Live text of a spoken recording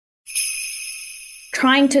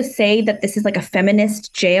trying to say that this is like a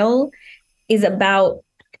feminist jail is about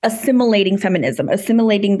assimilating feminism,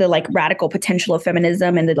 assimilating the like radical potential of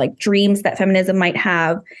feminism and the like dreams that feminism might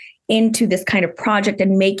have into this kind of project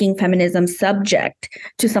and making feminism subject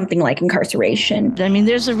to something like incarceration. I mean,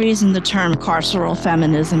 there's a reason the term carceral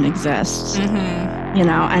feminism exists,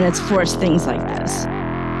 and it's for things like this.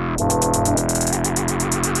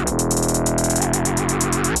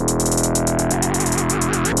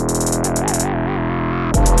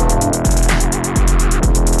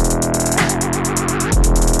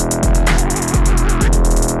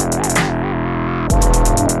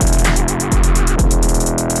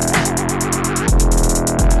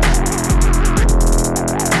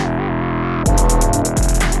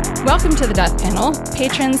 Welcome to the Death Panel.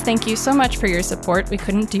 Patrons, thank you so much for your support. We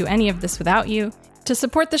couldn't do any of this without you. To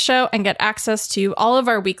support the show and get access to all of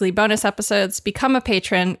our weekly bonus episodes, become a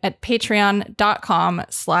patron at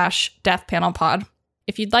patreon.com/deathpanelpod.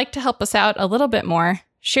 If you'd like to help us out a little bit more,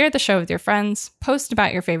 share the show with your friends, post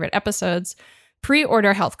about your favorite episodes,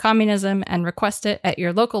 pre-order Health Communism, and request it at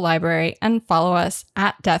your local library, and follow us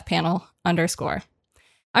at deathpanel_.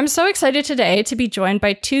 I'm so excited today to be joined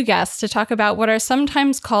by two guests to talk about what are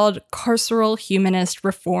sometimes called carceral humanist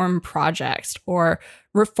reform projects, or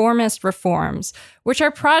reformist reforms, which are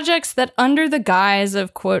projects that, under the guise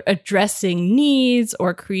of, quote, addressing needs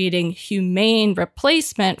or creating humane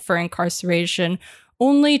replacement for incarceration,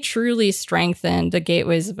 only truly strengthen the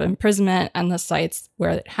gateways of imprisonment and the sites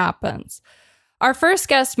where it happens. Our first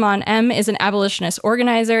guest, Mon M., is an abolitionist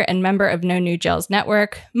organizer and member of No New Jails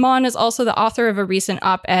Network. Mon is also the author of a recent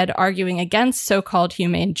op-ed arguing against so-called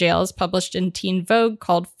humane jails published in Teen Vogue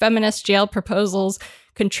called Feminist Jail Proposals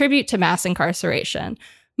Contribute to Mass Incarceration.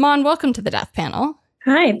 Mon, welcome to the Death Panel.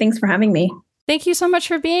 Hi, thanks for having me. Thank you so much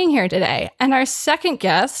for being here today. And our second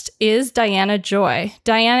guest is Diana Joy.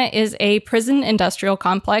 Diana is a prison industrial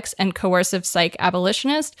complex and coercive psych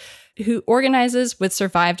abolitionist who organizes with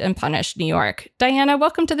Survived and Punished New York. Diana,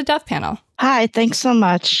 welcome to the Death Panel. Hi, thanks so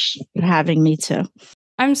much for having me too.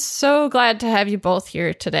 I'm so glad to have you both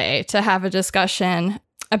here today to have a discussion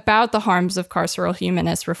about the harms of carceral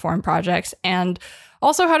humanist reform projects and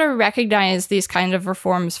also how to recognize these kind of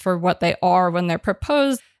reforms for what they are when they're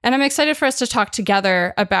proposed. And I'm excited for us to talk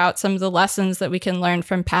together about some of the lessons that we can learn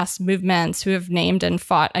from past movements who have named and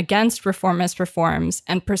fought against reformist reforms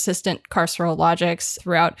and persistent carceral logics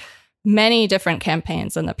throughout many different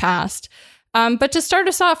campaigns in the past. But to start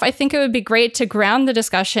us off, I think it would be great to ground the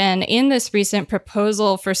discussion in this recent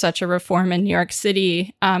proposal for such a reform in New York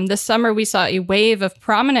City. This summer, we saw a wave of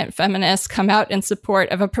prominent feminists come out in support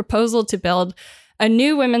of a proposal to build a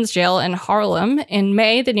new women's jail in Harlem. In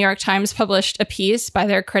May, the New York Times published a piece by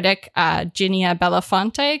their critic, Ginia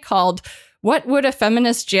Belafonte, called "What Would a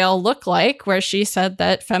Feminist Jail Look Like?", where she said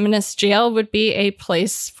that feminist jail would be a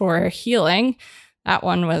place for healing. That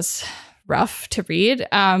one was rough to read.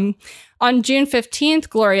 On June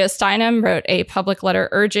 15th, Gloria Steinem wrote a public letter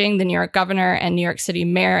urging the New York governor and New York City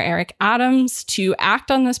Mayor Eric Adams to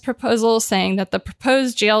act on this proposal, saying that the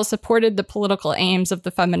proposed jail supported the political aims of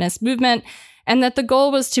the feminist movement and that the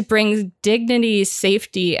goal was to bring dignity,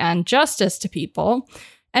 safety, and justice to people.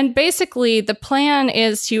 And basically, the plan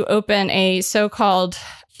is to open a so-called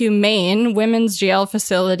humane women's jail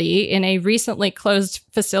facility in a recently closed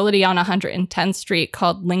facility on 110th Street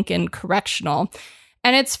called Lincoln Correctional.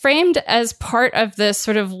 And it's framed as part of this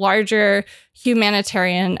sort of larger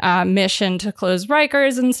humanitarian mission to close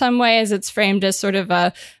Rikers in some ways. It's framed as sort of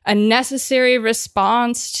a necessary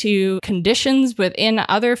response to conditions within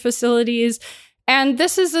other facilities. And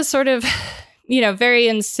this is a sort of, very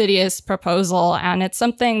insidious proposal. And it's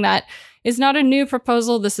something that is not a new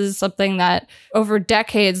proposal. This is something that over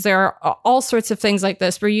decades, there are all sorts of things like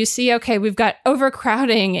this where you see, okay, we've got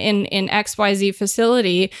overcrowding in XYZ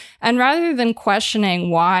facility. And rather than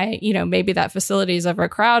questioning why, maybe that facility is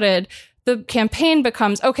overcrowded, the campaign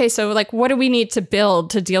becomes, okay, so like, what do we need to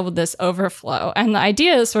build to deal with this overflow? And the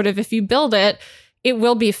idea is sort of, if you build it, it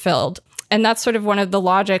will be filled. And that's sort of one of the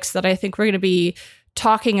logics that I think we're going to be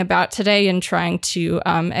talking about today and trying to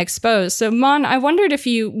expose. So, Mon, I wondered if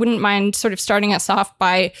you wouldn't mind sort of starting us off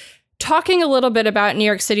by talking a little bit about New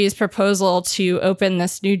York City's proposal to open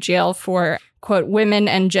this new jail for, quote, women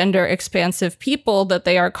and gender expansive people that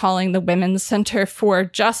they are calling the Women's Center for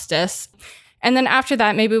Justice. And then after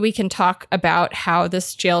that, maybe we can talk about how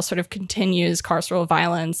this jail sort of continues carceral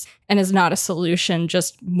violence and is not a solution,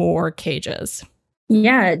 just more cages.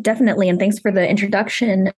 Yeah, definitely. And thanks for the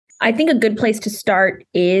introduction. I think a good place to start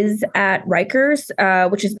is at Rikers,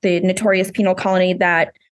 which is the notorious penal colony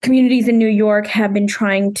that communities in New York have been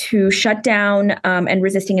trying to shut down and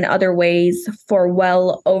resisting in other ways for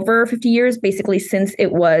well over 50 years, basically since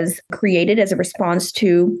it was created as a response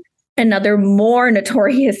to another more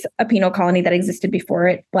notorious penal colony that existed before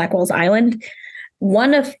it, Blackwell's Island.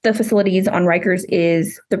 One of the facilities on Rikers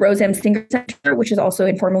is the Rose M. Singer Center, which is also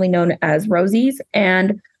informally known as Rosie's.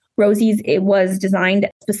 And Rosie's, it was designed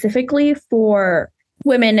specifically for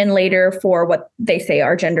women and later for what they say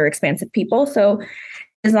are gender expansive people. So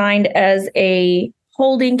designed as a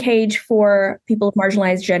holding cage for people of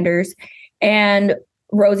marginalized genders. And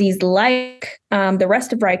Rosie's, like the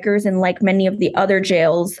rest of Rikers and like many of the other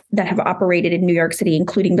jails that have operated in New York City,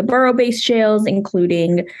 including the borough-based jails,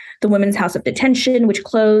 including the Women's House of Detention, which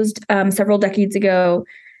closed several decades ago.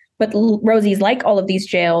 But Rosie's, like all of these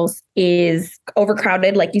jails, is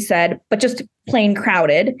overcrowded, like you said, but just plain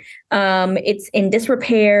crowded. It's in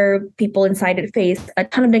disrepair. People inside it face a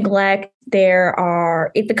ton of neglect.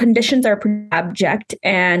 The conditions are pretty abject,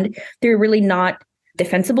 and they're really not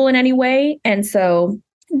defensible in any way. And so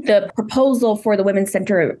the proposal for the Women's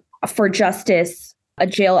Center for Justice, a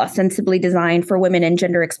jail ostensibly designed for women and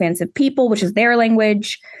gender expansive people, which is their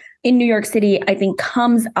language, in New York City, I think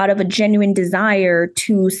comes out of a genuine desire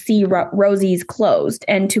to see Rosie's closed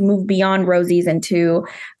and to move beyond Rosie's and to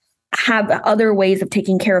have other ways of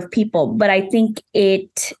taking care of people. But I think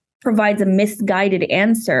it provides a misguided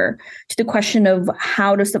answer to the question of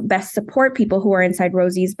how to best support people who are inside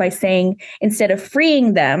Rosie's by saying, instead of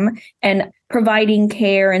freeing them and providing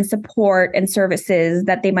care and support and services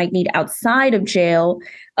that they might need outside of jail,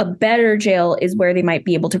 a better jail is where they might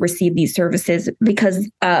be able to receive these services, because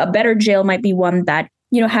a better jail might be one that,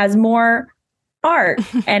 has more art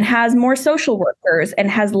and has more social workers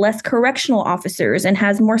and has less correctional officers and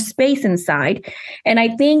has more space inside. And I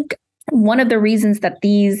think one of the reasons that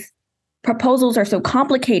these proposals are so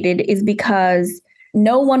complicated is because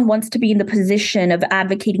no one wants to be in the position of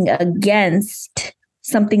advocating against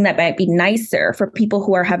something that might be nicer for people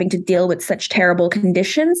who are having to deal with such terrible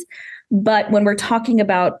conditions. But when we're talking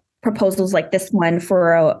about proposals like this one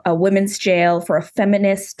for a women's jail, for a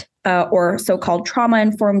feminist or so-called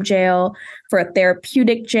trauma-informed jail, for a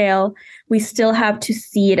therapeutic jail, we still have to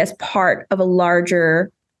see it as part of a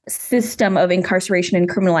larger system of incarceration and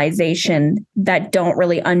criminalization that don't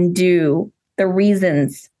really undo the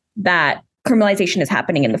reasons that criminalization is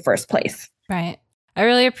happening in the first place. Right. I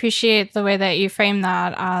really appreciate the way that you frame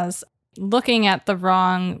that as looking at the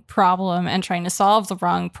wrong problem and trying to solve the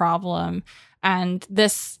wrong problem. And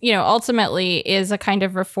this, ultimately is a kind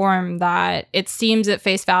of reform that it seems at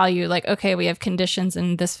face value like, okay, we have conditions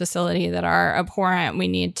in this facility that are abhorrent. We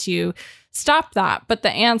need to stop that. But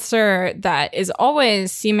the answer that is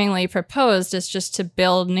always seemingly proposed is just to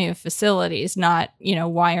build new facilities, not,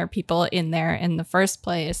 why are people in there in the first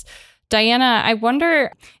place? Diana, I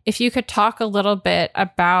wonder if you could talk a little bit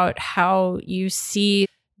about how you see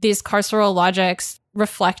these carceral logics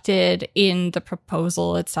reflected in the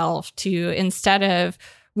proposal itself, to, instead of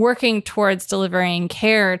working towards delivering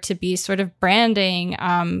care, to be sort of branding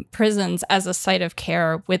prisons as a site of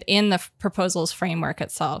care within the proposal's framework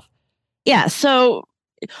itself. Yeah. So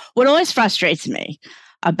what always frustrates me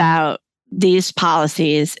about these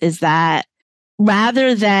policies is that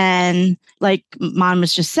rather than, like Mom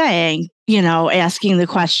was just saying, asking the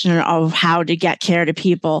question of how to get care to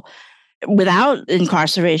people without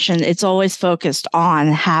incarceration, it's always focused on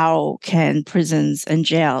how can prisons and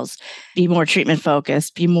jails be more treatment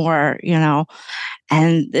focused, be more,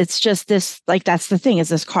 and it's just this, like, that's the thing, is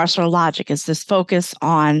this carceral logic, is this focus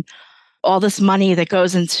on all this money that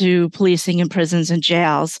goes into policing in prisons and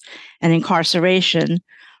jails and incarceration,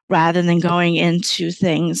 rather than going into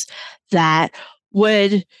things that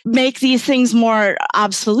would make these things more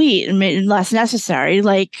obsolete and less necessary.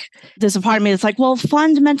 Like, there's a part of me that's like, well,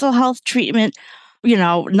 fund mental health treatment,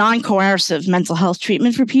 non-coercive mental health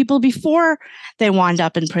treatment for people before they wind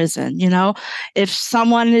up in prison. If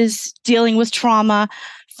someone is dealing with trauma,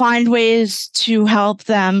 find ways to help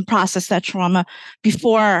them process that trauma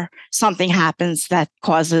before something happens that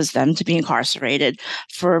causes them to be incarcerated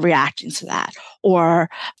for reacting to that. Or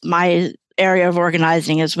my area of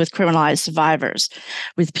organizing is with criminalized survivors,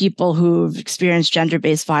 with people who've experienced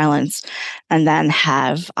gender-based violence and then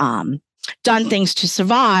have done things to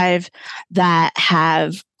survive that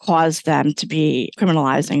have caused them to be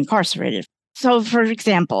criminalized and incarcerated. So, for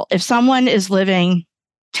example, if someone is living,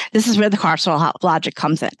 this is where the carceral logic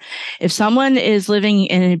comes in. If someone is living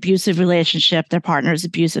in an abusive relationship, their partner is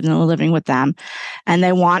abusive and they're living with them, and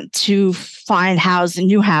they want to find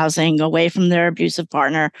new housing away from their abusive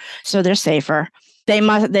partner so they're safer,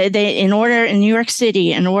 they in order in New York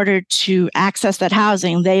City, in order to access that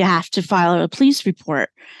housing, they have to file a police report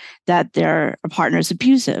that their partner is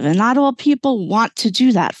abusive. And not all people want to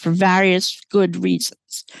do that for various good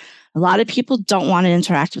reasons. A lot of people don't want to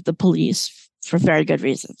interact with the police for very good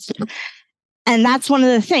reasons. And that's one of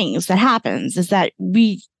the things that happens, is that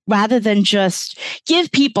we, rather than just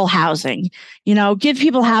give people housing,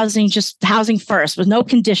 just housing first with no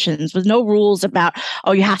conditions, with no rules about,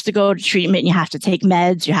 oh, you have to go to treatment, you have to take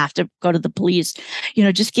meds, you have to go to the police,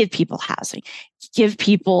 just give people housing, give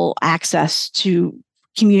people access to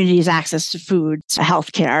communities, access to food, to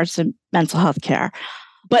healthcare, to mental health care.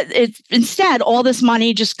 But instead, all this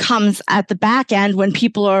money just comes at the back end when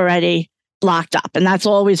people are already locked up. And that's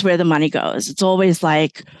always where the money goes. It's always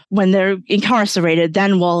like when they're incarcerated,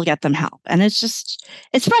 then we'll get them help. And it's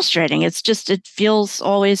frustrating. It feels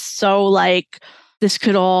always so like this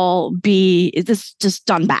could all be this just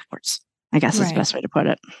done backwards, I guess is the best way to put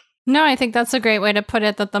it. No, I think that's a great way to put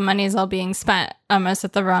it, that the money is all being spent almost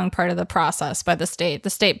at the wrong part of the process by the state.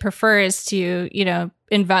 The state prefers to,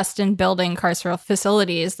 invest in building carceral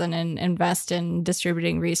facilities than invest in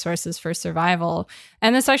distributing resources for survival.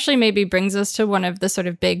 And this actually maybe brings us to one of the sort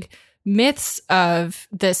of big myths of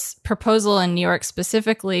this proposal in New York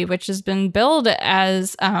specifically, which has been billed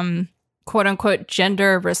as quote unquote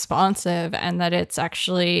gender responsive, and that it's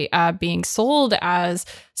actually being sold as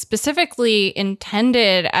specifically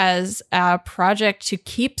intended as a project to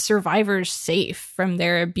keep survivors safe from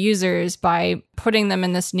their abusers by putting them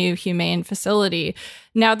in this new humane facility.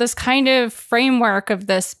 Now, this kind of framework of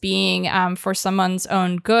this being for someone's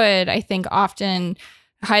own good, I think often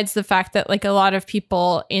hides the fact that like a lot of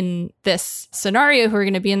people in this scenario who are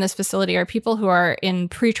going to be in this facility are people who are in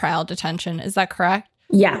pretrial detention. Is that correct?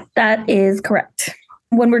 Yeah, that is correct.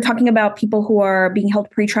 When we're talking about people who are being held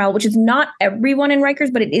pretrial, which is not everyone in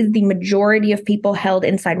Rikers, but it is the majority of people held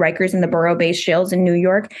inside Rikers in the borough-based jails in New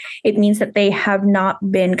York, it means that they have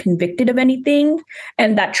not been convicted of anything,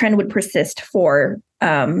 and that trend would persist for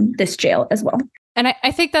this jail as well. And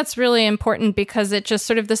I think that's really important because it just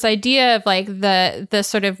sort of this idea of like the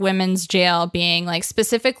sort of women's jail being like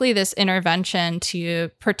specifically this intervention to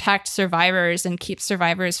protect survivors and keep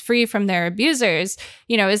survivors free from their abusers,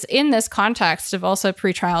 is in this context of also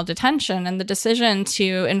pretrial detention. And the decision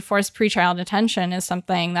to enforce pretrial detention is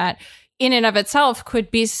something that in and of itself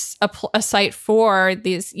could be a site for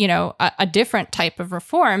these, a different type of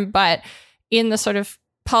reform. But in the sort of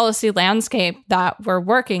policy landscape that we're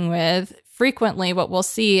working with, frequently what we'll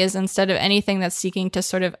see is instead of anything that's seeking to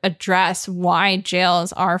sort of address why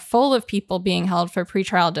jails are full of people being held for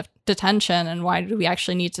pretrial detention and why do we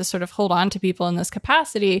actually need to sort of hold on to people in this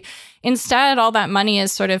capacity, instead all that money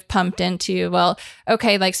is sort of pumped into, well,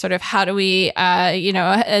 okay, like sort of how do we,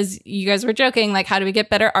 as you guys were joking, like how do we get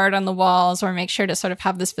better art on the walls or make sure to sort of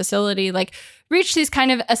have this facility like reach these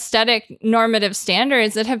kind of aesthetic normative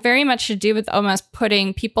standards that have very much to do with almost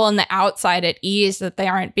putting people on the outside at ease that they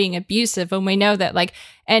aren't being abusive. And we know that like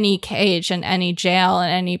any cage and any jail and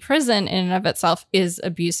any prison in and of itself is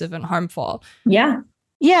abusive and harmful. Yeah.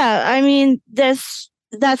 Yeah. I mean, that's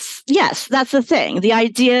the thing. The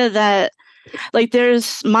idea that like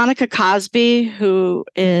there's Monica Cosby, who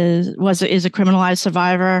is a criminalized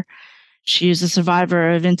survivor. She's a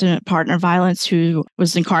survivor of intimate partner violence who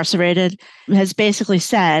was incarcerated, has basically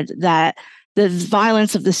said that the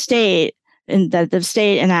violence of the state and that the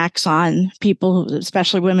state enacts on people,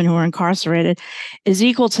 especially women who are incarcerated, is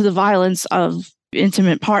equal to the violence of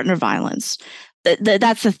intimate partner violence.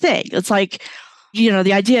 That's the thing. It's like,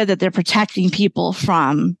 the idea that they're protecting people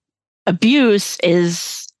from abuse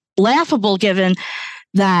is laughable given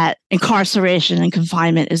that incarceration and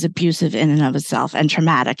confinement is abusive in and of itself and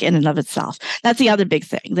traumatic in and of itself. That's the other big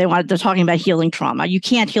thing. They're talking about healing trauma. You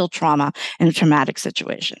can't heal trauma in a traumatic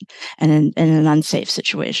situation and in an unsafe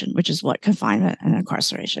situation, which is what confinement and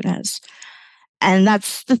incarceration is. And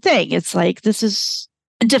that's the thing. It's like this is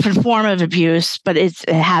a different form of abuse, but it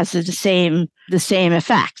has the same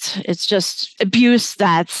effect. It's just abuse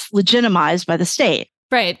that's legitimized by the state.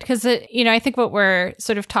 Right. Because, I think what we're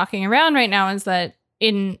sort of talking around right now is that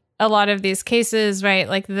in a lot of these cases, right,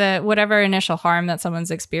 like whatever initial harm that someone's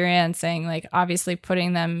experiencing, like obviously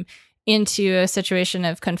putting them into a situation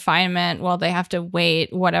of confinement while they have to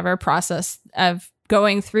wait whatever process of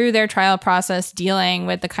going through their trial process, dealing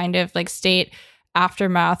with the kind of like state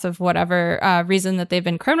aftermath of whatever reason that they've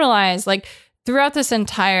been criminalized, like throughout this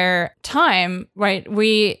entire time, right,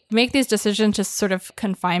 we make these decisions to sort of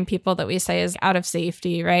confine people that we say is out of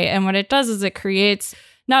safety, right? And what it does is it creates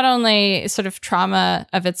not only sort of trauma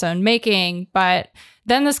of its own making, but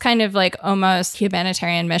then this kind of like almost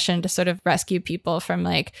humanitarian mission to sort of rescue people from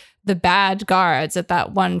like the bad guards at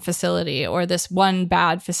that one facility or this one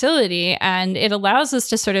bad facility. And it allows us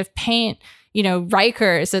to sort of paint, you know,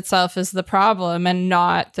 Rikers itself as the problem and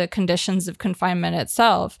not the conditions of confinement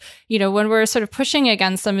itself. You know, when we're sort of pushing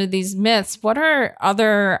against some of these myths, what are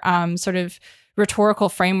other sort of rhetorical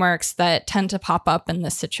frameworks that tend to pop up in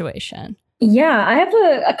this situation? Yeah, I have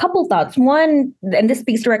a couple thoughts. One, and this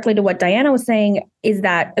speaks directly to what Diana was saying, is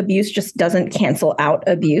that abuse just doesn't cancel out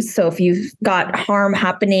abuse. So if you've got harm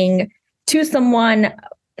happening to someone,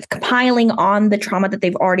 compiling on the trauma that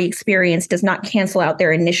they've already experienced does not cancel out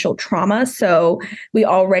their initial trauma. So we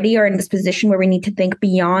already are in this position where we need to think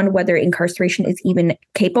beyond whether incarceration is even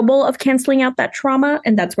capable of canceling out that trauma.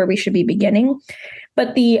 And that's where we should be beginning.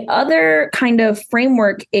 But the other kind of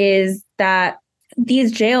framework is that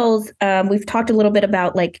these jails, we've talked a little bit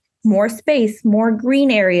about like more space, more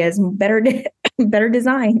green areas, better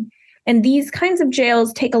design. And these kinds of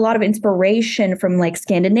jails take a lot of inspiration from like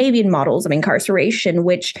Scandinavian models of incarceration,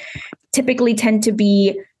 which typically tend to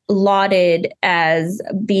be lauded as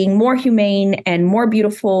being more humane and more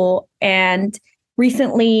beautiful. And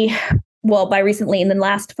recently, well, by recently, in the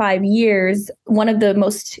last 5 years, one of the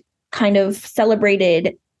most kind of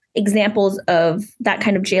celebrated examples of that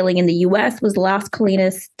kind of jailing in the US was Las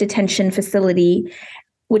Colinas Detention Facility,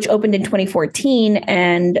 which opened in 2014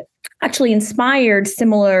 and actually inspired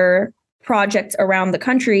similar projects around the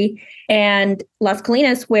country. And Las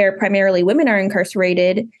Colinas, where primarily women are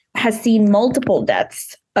incarcerated, has seen multiple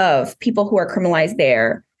deaths of people who are criminalized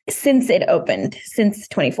there since it opened, since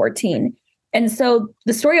 2014. And so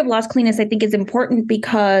the story of Las Colinas, I think, is important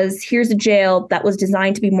because here's a jail that was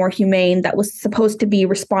designed to be more humane, that was supposed to be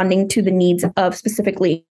responding to the needs of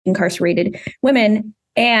specifically incarcerated women,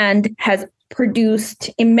 and has produced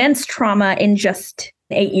immense trauma in just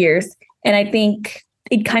 8 years. And I think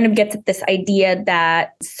it kind of gets at this idea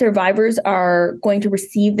that survivors are going to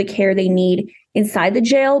receive the care they need inside the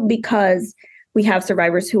jail because we have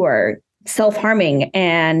survivors who are self-harming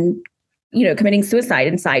and, you know, committing suicide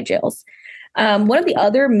inside jails. One of the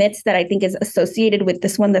other myths that I think is associated with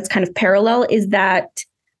this one that's kind of parallel is that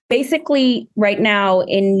basically right now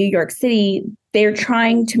in New York City, they're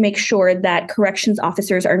trying to make sure that corrections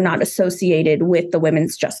officers are not associated with the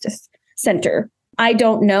Women's Justice Center. I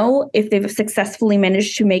don't know if they've successfully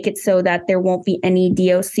managed to make it so that there won't be any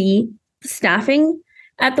DOC staffing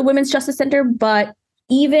at the Women's Justice Center, but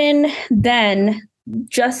even then,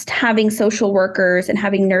 just having social workers and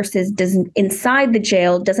having nurses inside the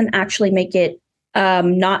jail doesn't actually make it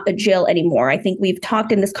not a jail anymore. I think we've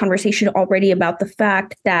talked in this conversation already about the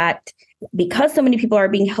fact that because so many people are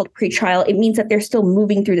being held pretrial, it means that they're still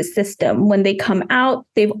moving through the system. When they come out,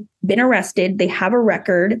 they've been arrested, they have a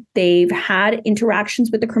record, they've had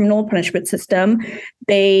interactions with the criminal punishment system,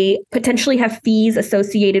 they potentially have fees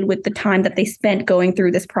associated with the time that they spent going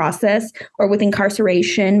through this process or with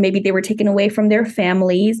incarceration. Maybe they were taken away from their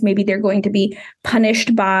families. Maybe they're going to be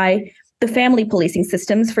punished by the family policing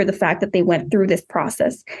systems for the fact that they went through this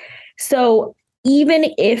process. So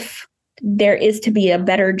even if there is to be a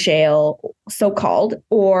better jail, so-called,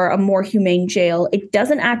 or a more humane jail, it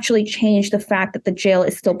doesn't actually change the fact that the jail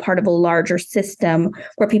is still part of a larger system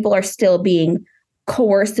where people are still being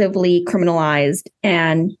coercively criminalized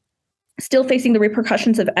and still facing the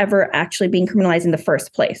repercussions of ever actually being criminalized in the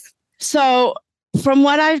first place. So from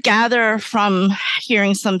what I've gathered from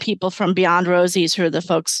hearing some people from Beyond Rosie's, who are the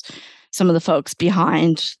folks, some of the folks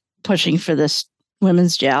behind pushing for this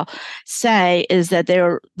women's jail, say is that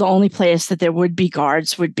they're the only place that there would be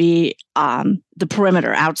guards would be the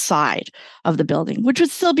perimeter outside of the building, which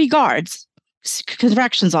would still be guards,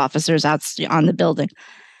 corrections officers out on the building.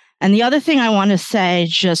 And the other thing I want to say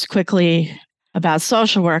just quickly about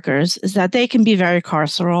social workers is that they can be very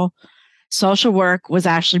carceral. Social work was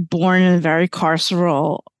actually born in a very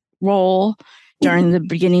carceral role during the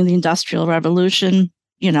beginning of the Industrial Revolution.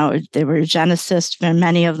 You know, they were eugenicists for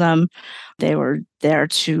many of them. They were there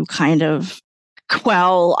to kind of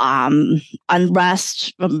quell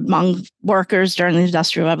unrest among workers during the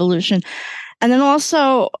Industrial Revolution. And then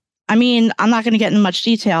also, I mean, I'm not going to get into much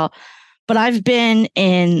detail, but I've been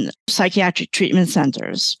in psychiatric treatment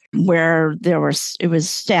centers where it was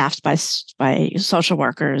staffed by social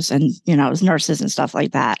workers and, you know, nurses and stuff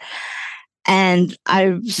like that. And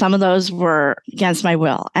some of those were against my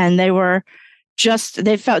will, and they were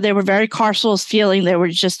very carceral feeling. They were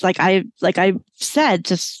just like I said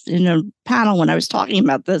just in a panel when I was talking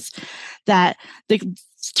about this, that the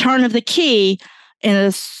turn of the key in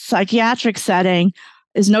a psychiatric setting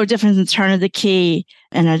is no different than the turn of the key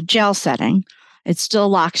in a jail setting. It still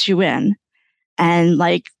locks you in. And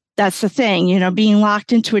like, that's the thing, being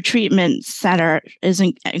locked into a treatment center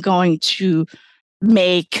isn't going to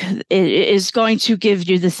is going to give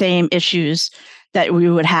you the same issues that we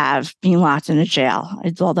would have being locked in a jail,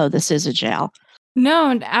 although this is a jail.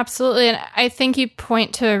 No, absolutely. And I think you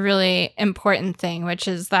point to a really important thing, which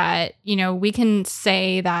is that, we can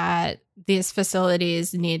say that these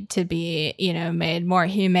facilities need to be, made more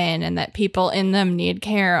humane and that people in them need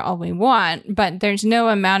care all we want. But there's no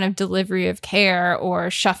amount of delivery of care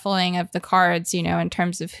or shuffling of the cards, in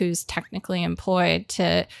terms of who's technically employed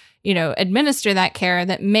to, administer that care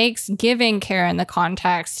that makes giving care in the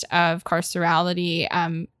context of carcerality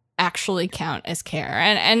actually count as care.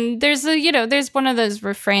 And there's there's one of those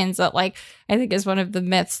refrains that like I think is one of the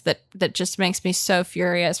myths that just makes me so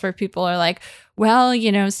furious, where people are like, well,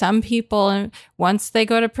 some people, once they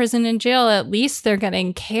go to prison and jail, at least they're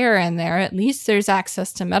getting care in there. At least there's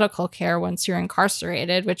access to medical care once you're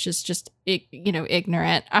incarcerated, which is just,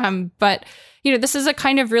 ignorant. But this is a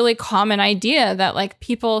kind of really common idea that like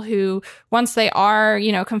people who, once they are,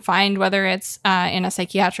 confined, whether it's in a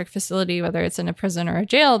psychiatric facility, whether it's in a prison or a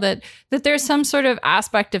jail, that there's some sort of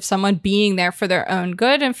aspect of someone being there for their own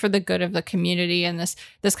good and for the good of the community, and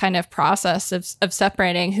this kind of process of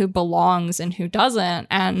separating who belongs and who doesn't.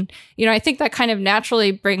 And, I think that kind of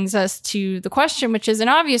naturally brings us to the question, which is an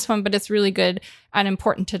obvious one, but it's really good and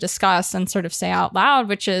important to discuss and sort of say out loud,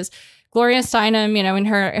 which is Gloria Steinem, in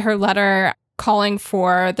her letter calling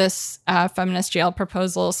for this feminist jail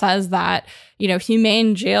proposal, says that,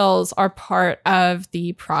 humane jails are part of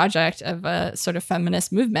the project of a sort of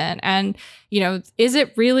feminist movement. And, is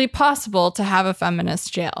it really possible to have a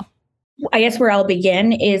feminist jail? I guess where I'll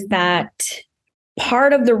begin is that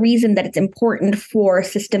part of the reason that it's important for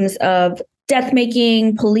systems of death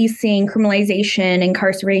making, policing, criminalization,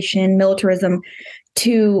 incarceration, militarism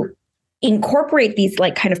to incorporate these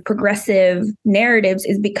like kind of progressive narratives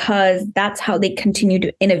is because that's how they continue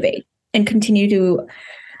to innovate and continue to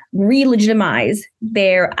re-legitimize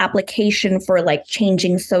their application for like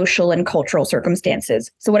changing social and cultural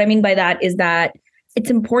circumstances. So what I mean by that is that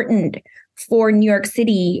it's important for New York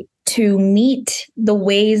City to meet the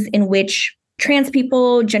ways in which trans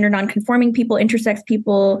people, gender nonconforming people, intersex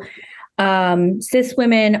people, cis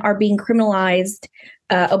women are being criminalized,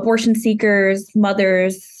 abortion seekers,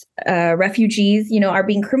 mothers, refugees, are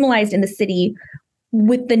being criminalized in the city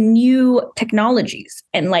with the new technologies.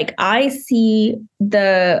 And like, I see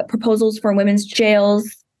the proposals for women's jails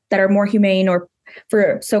that are more humane, or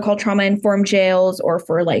for so-called trauma-informed jails, or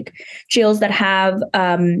for like jails that have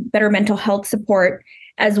better mental health support,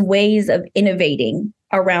 as ways of innovating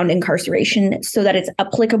around incarceration so that it's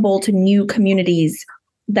applicable to new communities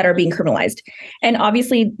that are being criminalized. And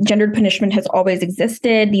obviously, gendered punishment has always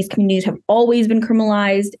existed. These communities have always been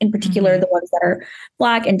criminalized, in particular, the ones that are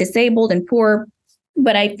Black and disabled and poor.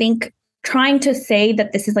 But I think trying to say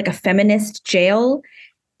that this is like a feminist jail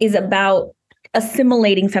is about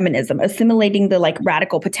assimilating feminism, assimilating the like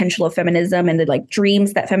radical potential of feminism and the like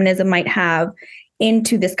dreams that feminism might have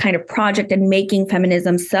into this kind of project, and making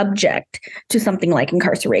feminism subject to something like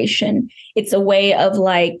incarceration. It's a way of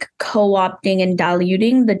like co-opting and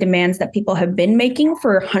diluting the demands that people have been making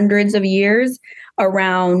for hundreds of years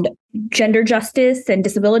around gender justice and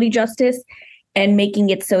disability justice, and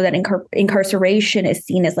making it so that incarceration is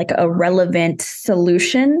seen as like a relevant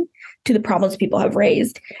solution to the problems people have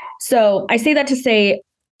raised. So I say that to say,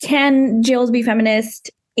 can jails be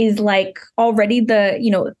feminist? Is like already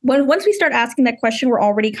once we start asking that question, we're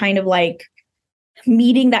already kind of like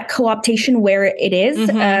meeting that co-optation where it is,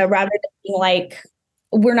 rather than being like,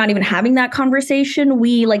 we're not even having that conversation.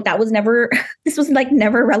 We like, that was never, this was like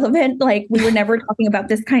never relevant. Like we were never talking about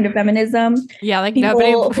this kind of feminism. Yeah. Like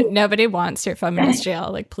nobody wants your feminist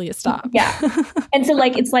jail. Like, please stop. Yeah. And so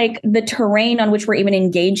like, it's like the terrain on which we're even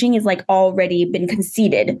engaging is like already been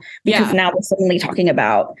conceded, because now we're suddenly talking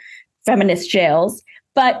about feminist jails.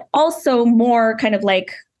 But also more kind of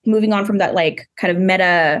like moving on from that like kind of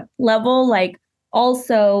meta level, like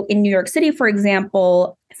also in New York City, for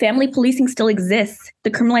example, family policing still exists.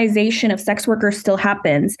 The criminalization of sex workers still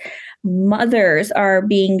happens. Mothers are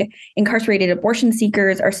being incarcerated. Abortion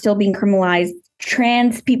seekers are still being criminalized.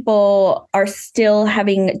 Trans people are still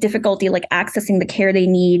having difficulty like accessing the care they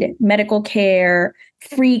need, medical care,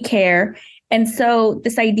 free care. And so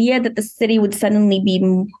this idea that the city would suddenly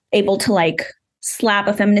be able to like slap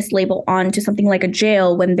a feminist label onto something like a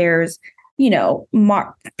jail when there's,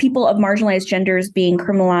 people of marginalized genders being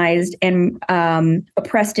criminalized and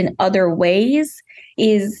oppressed in other ways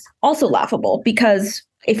is also laughable. Because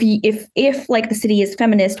if like the city is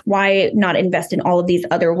feminist, why not invest in all of these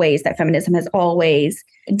other ways that feminism has always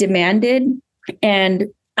demanded and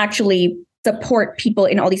actually support people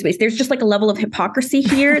in all these ways. There's just like a level of hypocrisy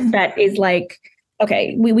here that is like,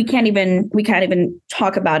 okay, we can't even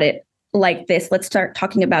talk about it like this. Let's start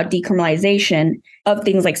talking about decriminalization of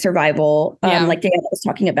things like survival, like Diana was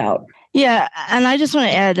talking about. Yeah. And I just want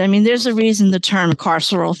to add, I mean, there's a reason the term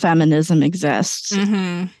carceral feminism exists,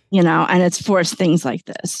 and it's for things like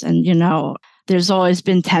this. And, there's always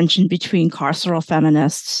been tension between carceral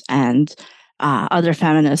feminists and other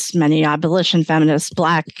feminists, many abolition feminists,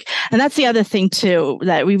 Black. And that's the other thing, too,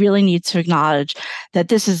 that we really need to acknowledge, that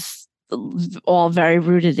this is all very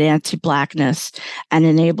rooted in anti-Blackness and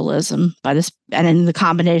in ableism, and in the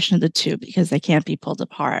combination of the two, because they can't be pulled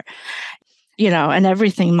apart. And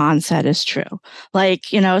everything Mon said is true. Like,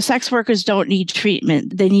 sex workers don't need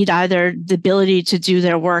treatment. They need either the ability to do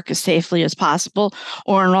their work as safely as possible,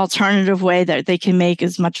 or an alternative way that they can make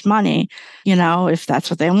as much money, if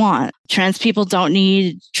that's what they want. Trans people don't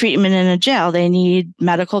need treatment in a jail. They need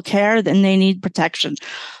medical care, then they need protection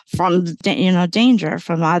from, danger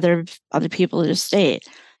from other people in the state.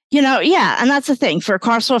 And that's the thing for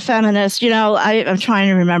carceral feminists. I'm trying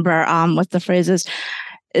to remember what the phrase is.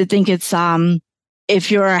 I think it's if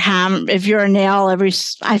you're a nail,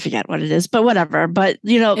 I forget what it is, but whatever. But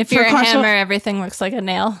if you're a hammer, everything looks like a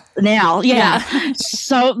nail. Yeah.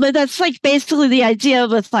 So, but that's like basically the idea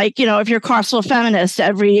with like, if you're a carceral feminist,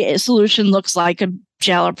 every solution looks like a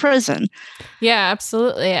jail or prison. Yeah,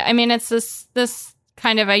 absolutely. I mean, it's this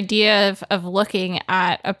kind of idea of looking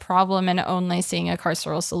at a problem and only seeing a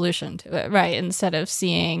carceral solution to it, right? Instead of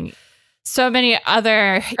seeing so many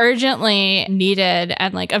other urgently needed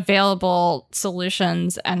and like available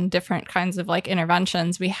solutions and different kinds of like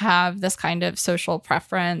interventions. We have this kind of social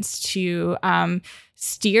preference to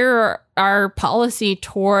steer our policy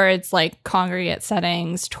towards like congregate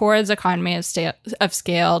settings, towards economy of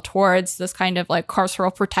scale, towards this kind of like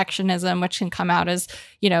carceral protectionism, which can come out as,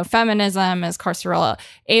 feminism, as carceral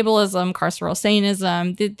ableism, carceral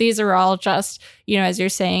saneism. These are all just, as you're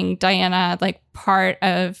saying, Diana, like part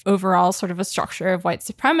of overall sort of a structure of white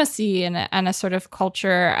supremacy and a sort of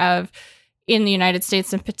culture of, in the United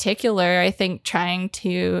States in particular, I think trying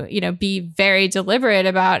to, be very deliberate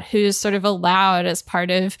about who's sort of allowed as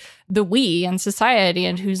part of the we in society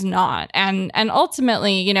and who's not. And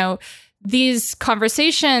ultimately, these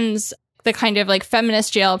conversations, the kind of like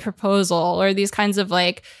feminist jail proposal or these kinds of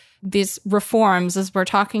like these reforms, as we're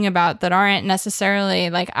talking about, that aren't necessarily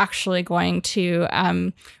like actually going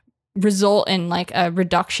to result in like a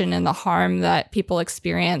reduction in the harm that people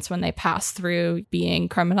experience when they pass through being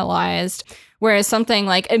criminalized. Whereas something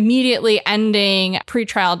like immediately ending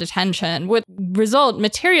pretrial detention would result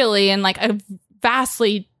materially in like a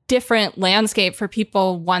vastly different landscape for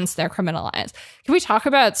people once they're criminalized. Can we talk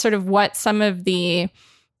about sort of what some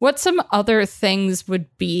other things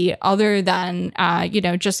would be other than,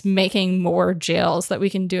 just making more jails that we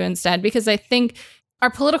can do instead? Because I think our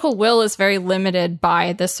political will is very limited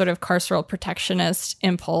by this sort of carceral protectionist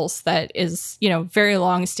impulse that is, very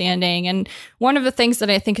long-standing. And one of the things that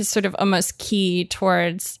I think is sort of almost key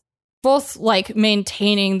towards both like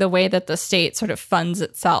maintaining the way that the state sort of funds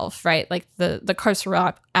itself, right? Like the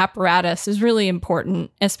carceral apparatus is really important,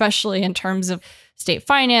 especially in terms of state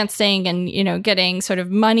financing and, getting sort of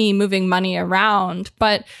moving money around.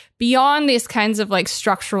 But beyond these kinds of like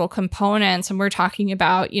structural components, and we're talking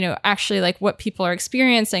about, actually like what people are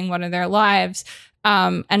experiencing, what are their lives,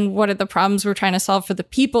 and what are the problems we're trying to solve for the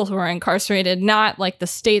people who are incarcerated, not like the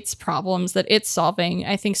state's problems that it's solving.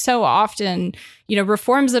 I think so often,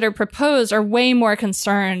 reforms that are proposed are way more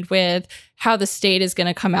concerned with how the state is going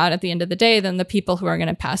to come out at the end of the day than the people who are going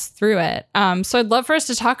to pass through it. So I'd love for us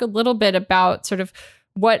to talk a little bit about sort of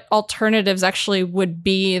what alternatives actually would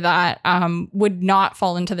be that would not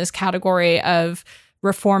fall into this category of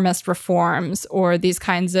reformist reforms or these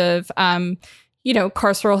kinds of,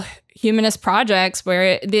 carceral humanist projects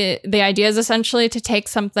where the idea is essentially to take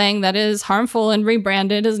something that is harmful and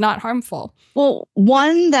rebrand it as not harmful. Well,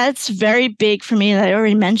 one that's very big for me that I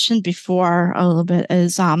already mentioned before a little bit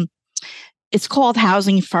is it's called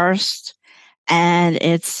Housing First, and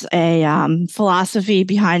it's a philosophy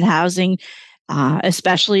behind housing,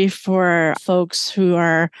 especially for folks who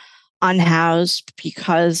are unhoused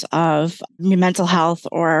because of mental health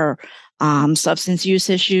or substance use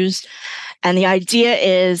issues. And the idea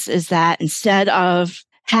is that instead of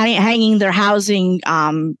hanging their housing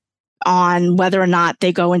on whether or not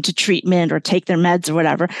they go into treatment or take their meds or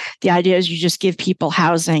whatever, the idea is you just give people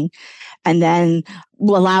housing and then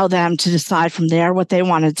allow them to decide from there what they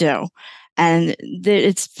want to do. And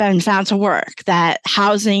it's been found to work that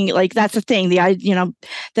housing, like that's the thing,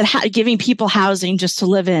 giving people housing just to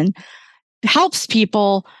live in helps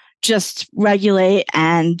people just regulate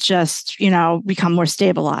and just, become more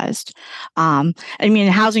stabilized. I mean,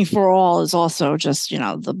 housing for all is also just,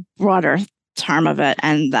 the broader term of it.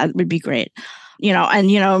 And that would be great.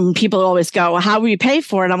 And people always go, well, how will you pay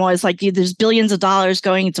for it? I'm always like, there's billions of dollars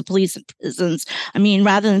going into police and prisons. I mean,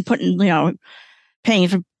 rather than paying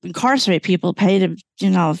for incarcerate people, pay to,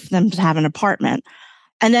 them to have an apartment.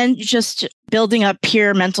 And then just building up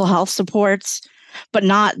peer mental health supports, but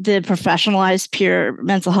not the professionalized peer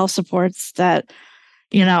mental health supports that,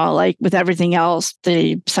 like with everything else,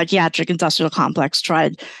 the psychiatric industrial complex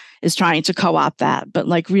is trying to co-opt that. But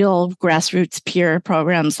like real grassroots peer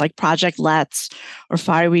programs like Project Let's or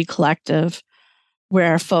Fireweed Collective,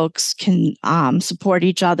 where folks can support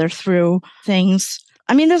each other through things.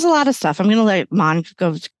 I mean, there's a lot of stuff. I'm going to let Mon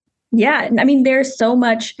go. Yeah, I mean, there's so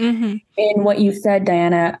much in what you said,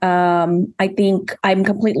 Diana. I think I'm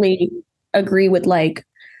completely agree with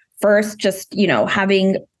first, just,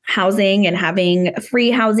 having housing and having free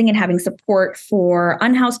housing and having support for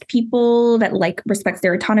unhoused people that respects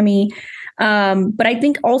their autonomy. But I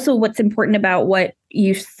think also what's important about what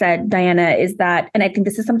you said, Diana, is that, and I think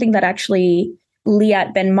this is something that actually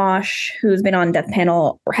Liat Ben-Mosh, who's been on Death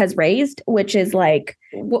Panel, has raised, which is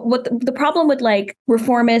what the problem with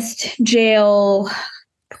reformist jail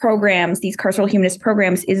programs, these carceral humanist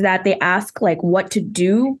programs, is that they ask what to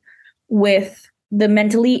do with the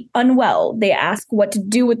mentally unwell. They ask what to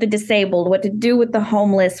do with the disabled, what to do with the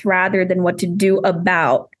homeless, rather than what to do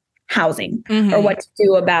about housing or what to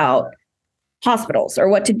do about hospitals or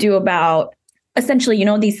what to do about essentially,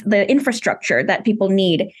 the infrastructure that people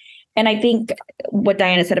need. And I think what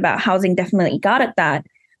Diana said about housing definitely got at that.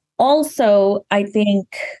 Also, I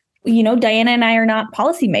think, Diana and I are not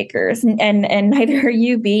policymakers and neither are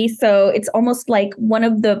you, B. So it's almost like one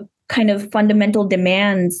of the kind of fundamental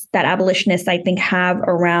demands that abolitionists, I think, have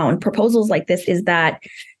around proposals like this is that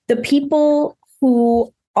the people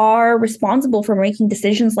who are responsible for making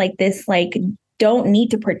decisions like this, don't need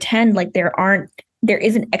to pretend like there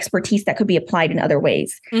isn't expertise that could be applied in other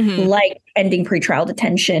ways, like ending pretrial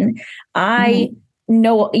detention. I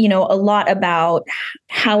know, a lot about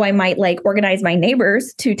how I might organize my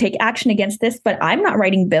neighbors to take action against this, but I'm not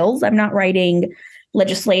writing bills. I'm not writing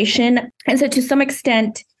legislation. And so to some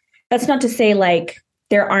extent, that's not to say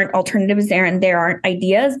there aren't alternatives there and there aren't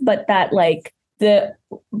ideas, but that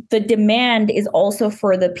the demand is also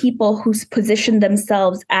for the people who position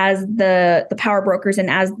themselves as the power brokers and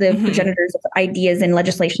as the progenitors of ideas and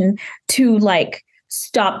legislation to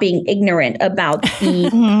stop being ignorant about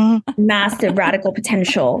the massive radical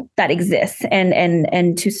potential that exists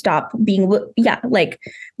and to stop being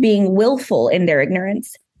being willful in their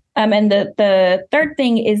ignorance. And the third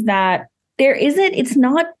thing is that it's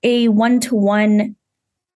not a one-to-one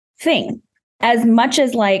thing. As much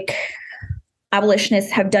as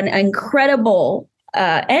abolitionists have done incredible,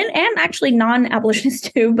 and actually non-abolitionists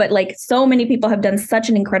too, but so many people have done such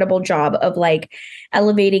an incredible job of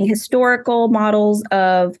elevating historical models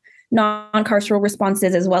of non-carceral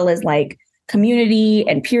responses, as well as community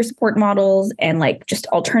and peer support models and just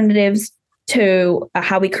alternatives to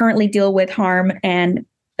how we currently deal with harm and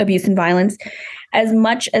abuse and violence. As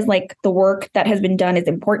much as the work that has been done is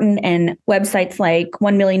important, and websites like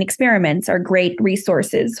 1 Million Experiments are great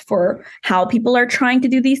resources for how people are trying to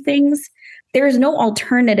do these things, there is no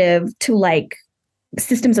alternative to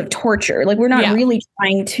systems of torture. We're not really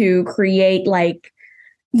trying to create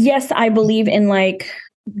yes, I believe in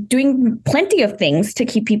doing plenty of things to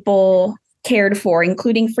keep people cared for,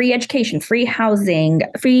 including free education, free housing,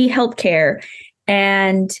 free healthcare,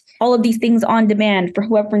 and all of these things on demand for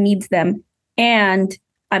whoever needs them. And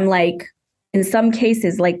I'm in some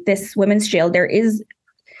cases, this women's jail,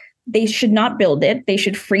 they should not build it. They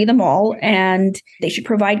should free them all, and they should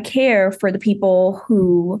provide care for the people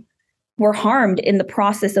who were harmed in the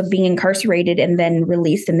process of being incarcerated and then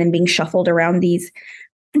released and then being shuffled around these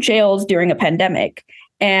jails during a pandemic.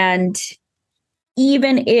 And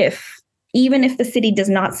even if the city does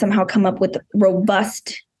not somehow come up with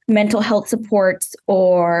robust mental health supports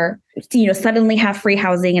or suddenly have free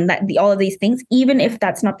housing and all of these things, even if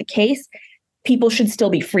that's not the case, people should still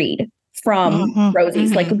be freed from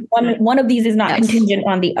Rosie's. One of these is not contingent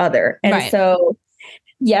on the other. And so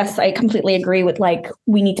yes, I completely agree with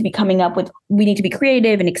we need to be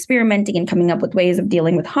creative and experimenting and coming up with ways of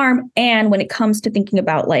dealing with harm. And when it comes to thinking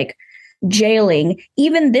about jailing,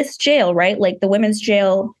 even this jail, right? The women's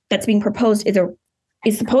jail that's being proposed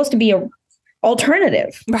is supposed to be a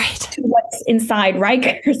alternative to what's inside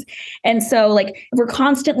Rikers. And so we're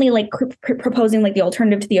constantly proposing the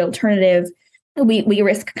alternative to the alternative, we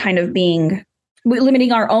risk kind of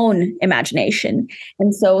limiting our own imagination.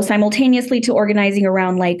 And so simultaneously to organizing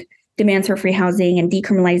around demands for free housing and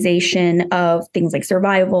decriminalization of things like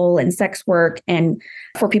survival and sex work. And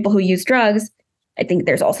for people who use drugs, I think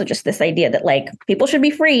there's also just this idea that like people should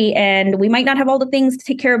be free and we might not have all the things to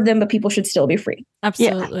take care of them, but people should still be free.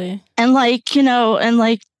 Absolutely. Yeah. And like, and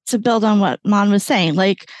like to build on what Mon was saying,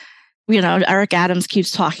 like, Eric Adams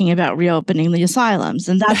keeps talking about reopening the asylums,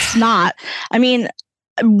 and that's not, I mean,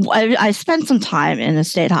 I spent some time in a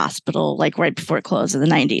state hospital, like right before it closed in the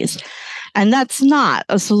 90s. And that's not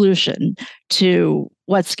a solution to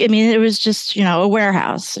it was just, a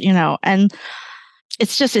warehouse, and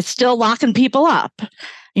it's still locking people up,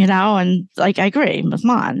 and like, I agree with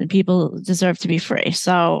Mon, people deserve to be free.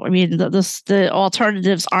 So, I mean, the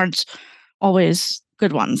alternatives aren't always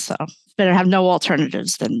good ones. So better have no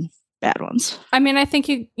alternatives than bad ones. I mean, I think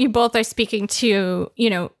you both are speaking to,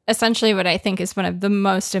 essentially what I think is one of the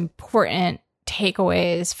most important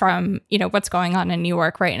takeaways from, what's going on in New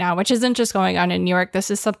York right now, which isn't just going on in New York. This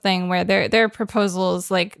is something where there are proposals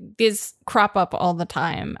like these crop up all the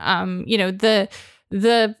time.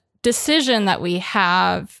 The decision that we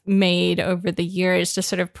have made over the years to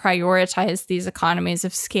sort of prioritize these economies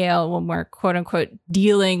of scale when we're quote unquote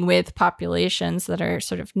dealing with populations that are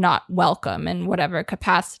sort of not welcome in whatever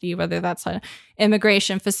capacity, whether that's an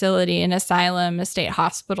immigration facility, an asylum, a state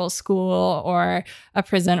hospital, school, or a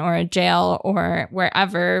prison or a jail, or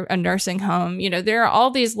wherever, a nursing home. There are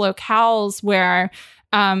all these locales where,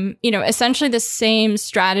 essentially the same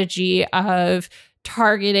strategy of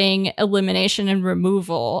targeting elimination and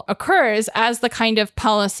removal occurs as the kind of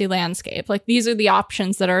policy landscape. Like, these are the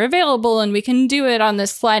options that are available, and we can do it on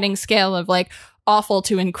this sliding scale of like awful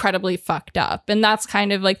to incredibly fucked up. And that's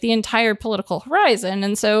kind of like the entire political horizon.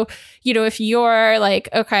 And so, if you're like,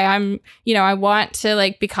 okay, I want to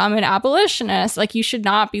like become an abolitionist, like you should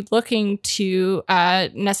not be looking to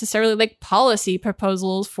necessarily like policy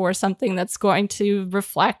proposals for something that's going to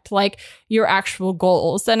reflect like your actual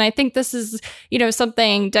goals. And I think this is,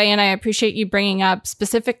 something, Diane, I appreciate you bringing up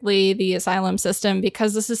specifically the asylum system,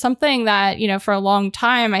 because this is something that, for a long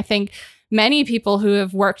time, I think many people who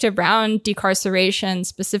have worked around decarceration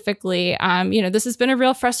specifically, this has been a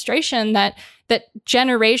real frustration that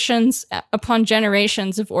generations upon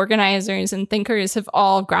generations of organizers and thinkers have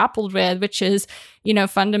all grappled with, which is,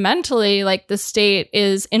 fundamentally like the state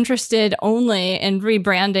is interested only in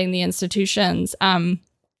rebranding the institutions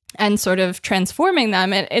and sort of transforming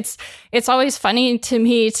them. And it's always funny to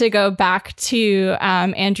me to go back to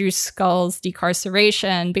Andrew Scull's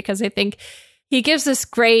Decarceration, because I think he gives this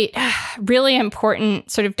great, really important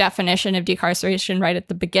sort of definition of decarceration right at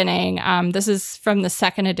the beginning. This is from the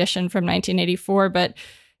second edition from 1984, but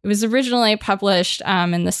it was originally published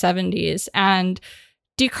in the 70s. And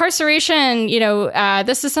decarceration,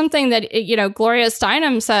 this is something that, Gloria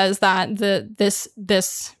Steinem says that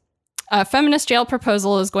this feminist jail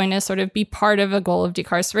proposal is going to sort of be part of a goal of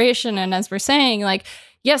decarceration. And as we're saying, like,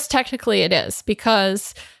 yes, technically it is,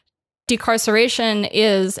 because decarceration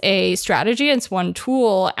is a strategy, it's one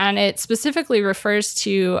tool, and it specifically refers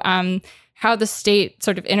to how the state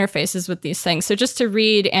sort of interfaces with these things. So just to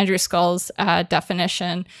read Andrew Scull's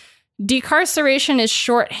definition, decarceration is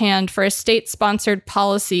shorthand for a state-sponsored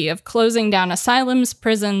policy of closing down asylums,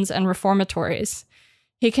 prisons, and reformatories.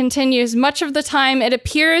 He continues, much of the time, it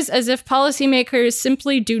appears as if policymakers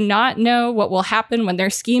simply do not know what will happen when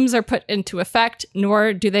their schemes are put into effect,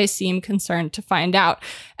 nor do they seem concerned to find out.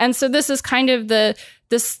 And so this is kind of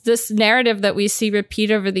this narrative that we see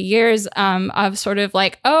repeat over the years of sort of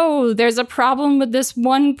like, oh, there's a problem with this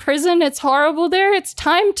one prison. It's horrible there. It's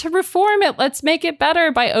time to reform it. Let's make it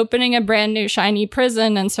better by opening a brand new shiny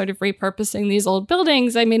prison and sort of repurposing these old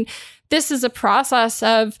buildings. I mean, this is a process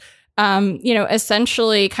of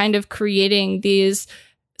essentially kind of creating these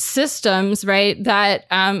systems, right, that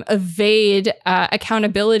evade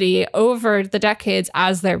accountability over the decades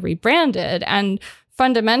as they're rebranded. And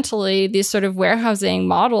fundamentally, these sort of warehousing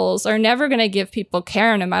models are never going to give people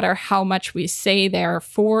care, no matter how much we say they're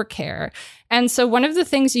for care. And so one of the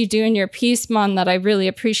things you do in your piece, Mon, that I really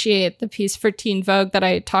appreciate, the piece for Teen Vogue that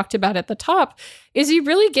I talked about at the top, is you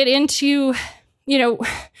really get into,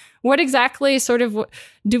 what exactly sort of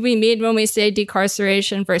do we mean when we say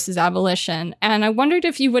decarceration versus abolition? And I wondered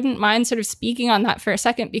if you wouldn't mind sort of speaking on that for a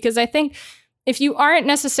second, because I think if you aren't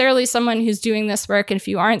necessarily someone who's doing this work, and if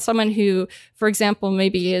you aren't someone who, for example,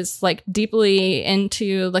 maybe is like deeply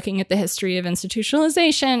into looking at the history of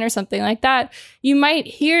institutionalization or something like that, you might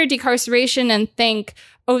hear decarceration and think,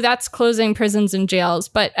 oh, that's closing prisons and jails.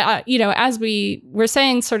 But, as we were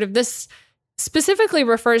saying, sort of this specifically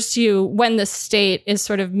refers to when the state is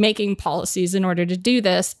sort of making policies in order to do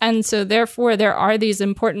this. And so therefore, there are these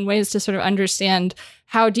important ways to sort of understand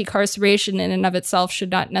how decarceration in and of itself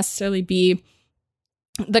should not necessarily be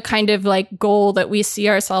the kind of like goal that we see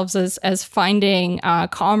ourselves as finding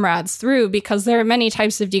comrades through, because there are many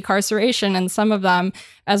types of decarceration, and some of them,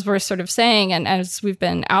 as we're sort of saying and as we've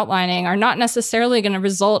been outlining, are not necessarily going to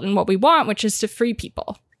result in what we want, which is to free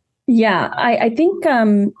people. Yeah, I think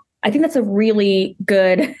that's a really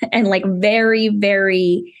good and like very,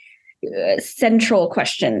 very central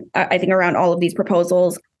question, I think, around all of these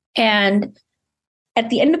proposals. And at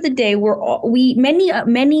the end of the day,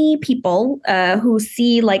 many people who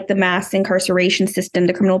see like the mass incarceration system,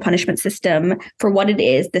 the criminal punishment system for what it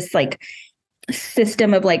is, this like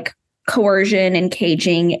system of like coercion and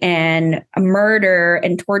caging and murder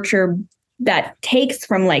and torture that takes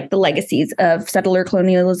from like the legacies of settler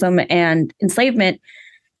colonialism and enslavement.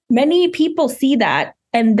 Many people see that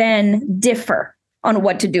and then differ on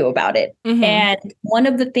what to do about it. Mm-hmm. And one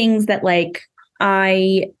of the things that like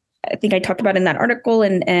I think I talked about in that article,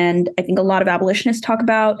 and I think a lot of abolitionists talk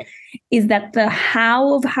about, is that the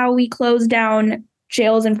how of how we close down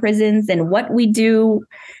jails and prisons and what we do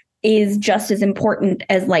is just as important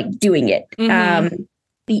as like doing it. Mm-hmm.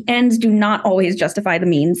 The ends do not always justify the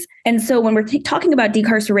means. And so when we're talking about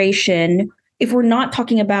decarceration, if we're not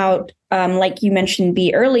talking about, like you mentioned,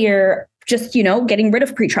 B, earlier, just, getting rid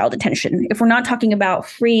of pretrial detention, if we're not talking about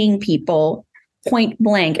freeing people point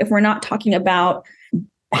blank, if we're not talking about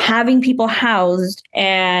having people housed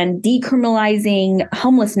and decriminalizing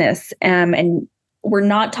homelessness, and we're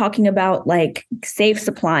not talking about like safe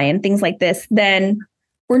supply and things like this, then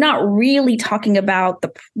we're not really talking about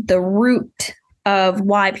the root of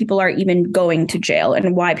why people are even going to jail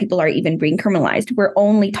and why people are even being criminalized. We're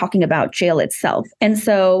only talking about jail itself. And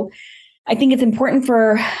so I think it's important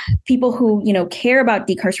for people who, care about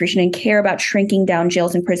decarceration and care about shrinking down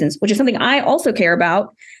jails and prisons, which is something I also care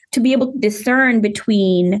about, to be able to discern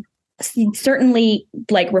between certainly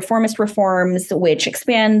like reformist reforms, which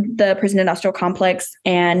expand the prison industrial complex,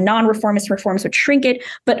 and non-reformist reforms, which shrink it,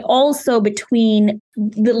 but also between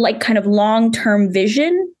the like kind of long-term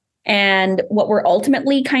vision and what we're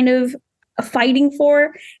ultimately kind of fighting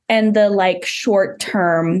for, and the like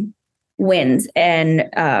short-term wins and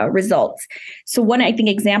results. So one, I think,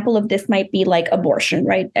 example of this might be like abortion,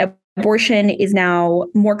 right? Abortion is now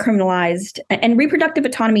more criminalized, and reproductive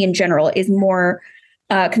autonomy in general is more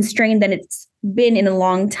constrained than it's been in a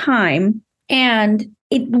long time. And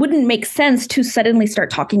it wouldn't make sense to suddenly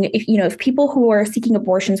start talking if people who are seeking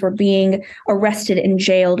abortions were being arrested and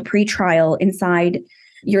jailed pre-trial inside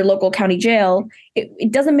your local county jail.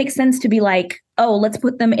 It doesn't make sense to be like, oh, let's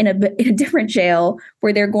put them in a different jail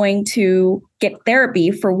where they're going to get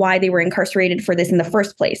therapy for why they were incarcerated for this in the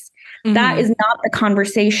first place. Mm-hmm. That is not the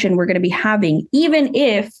conversation we're going to be having, even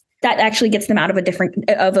if that actually gets them out of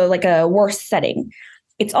a worse setting.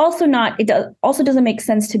 It's also not, also doesn't make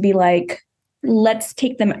sense to be like, let's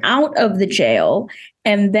take them out of the jail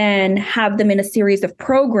and then have them in a series of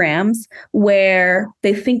programs where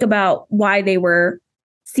they think about why they were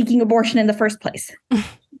seeking abortion in the first place.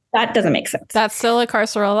 That doesn't make sense. That's still a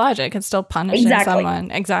carceral logic. It's still punishing someone.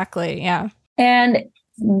 Exactly. Yeah. And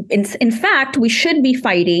in fact, we should be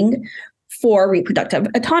fighting for reproductive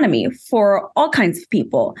autonomy for all kinds of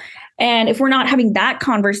people. And if we're not having that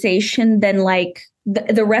conversation, then like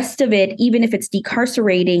the rest of it, even if it's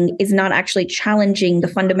decarcerating, is not actually challenging the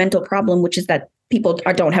fundamental problem, which is that people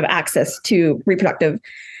don't have access to reproductive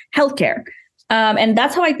health care. And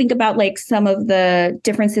that's how I think about like some of the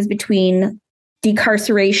differences between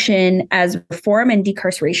decarceration as reform and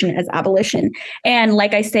decarceration as abolition. And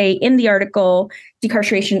like I say in the article,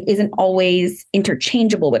 decarceration isn't always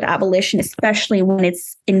interchangeable with abolition, especially when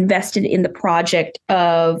it's invested in the project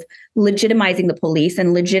of legitimizing the police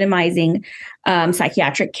and legitimizing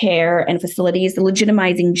psychiatric care and facilities,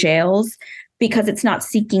 legitimizing jails, because it's not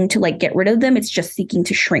seeking to like get rid of them. It's just seeking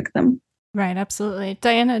to shrink them. Right. Absolutely.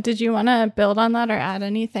 Diana, did you want to build on that or add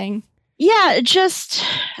anything? Yeah, that's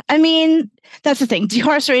the thing.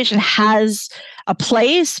 Decarceration has a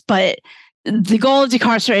place, but the goal of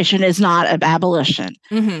decarceration is not of abolition.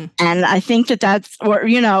 Mm-hmm. And I think that's,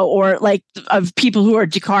 or like of people who are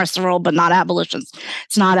decarceral, but not abolitions.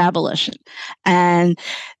 It's not abolition. And,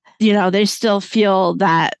 they still feel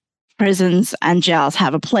that prisons and jails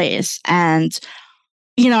have a place. And,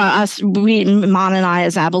 Mon and I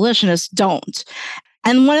as abolitionists don't.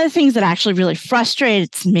 And one of the things that actually really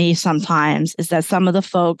frustrates me sometimes is that some of the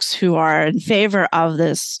folks who are in favor of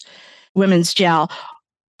this women's jail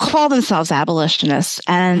call themselves abolitionists.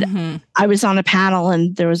 And I was on a panel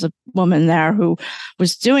and there was a woman there who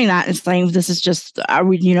was doing that and saying, this is just,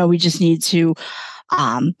 we just need to,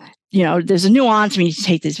 there's a nuance. We need to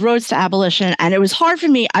take these roads to abolition. And it was hard for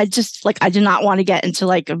me. I did not want to get into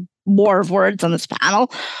like a war of words on this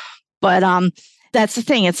panel. But that's the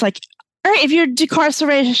thing. It's like, all right, if you're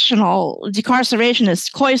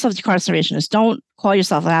decarcerationist, call yourself decarcerationist. Don't call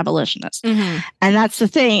yourself an abolitionist. And that's the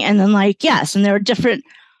thing. And then yes, and there are different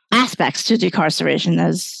aspects to decarceration,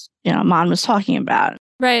 as Mon was talking about.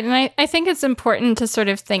 Right. And I think it's important to sort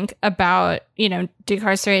of think about,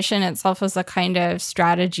 decarceration itself as a kind of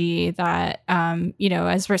strategy that,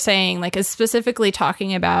 as we're saying, is specifically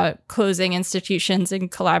talking about closing institutions in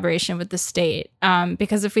collaboration with the state.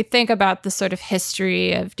 Because if we think about the sort of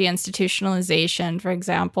history of deinstitutionalization, for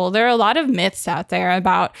example, there are a lot of myths out there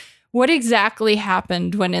about what exactly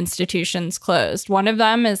happened when institutions closed. One of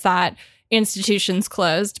them is that institutions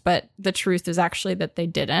closed, but the truth is actually that they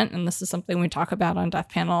didn't. And this is something we talk about on Death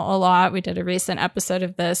Panel a lot. We did a recent episode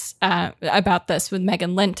of this about this with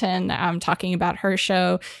Megan Linton, talking about her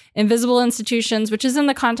show Invisible Institutions, which is in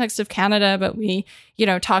the context of Canada, but we,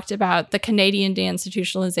 talked about the Canadian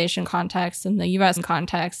deinstitutionalization context and the US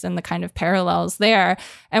context and the kind of parallels there.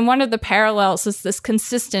 And one of the parallels is this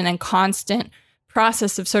consistent and constant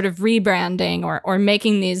process of sort of rebranding or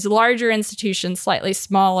making these larger institutions slightly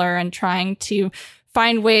smaller and trying to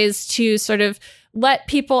find ways to sort of let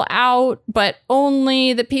people out, but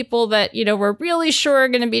only the people that, we're really sure are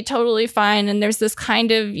going to be totally fine. And there's this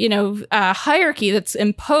kind of, hierarchy that's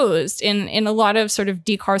imposed in a lot of sort of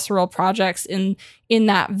decarceral projects in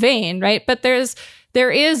that vein, right? But there is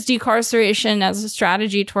decarceration as a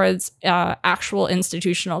strategy towards actual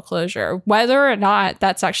institutional closure. Whether or not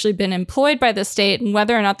that's actually been employed by the state and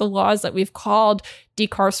whether or not the laws that we've called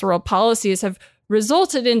decarceral policies have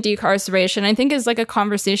resulted in decarceration, I think is a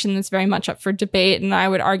conversation that's very much up for debate. And I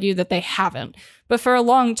would argue that they haven't. But for a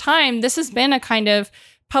long time, this has been a kind of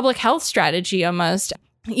public health strategy almost,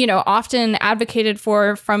 often advocated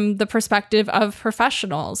for from the perspective of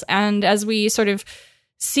professionals. And as we sort of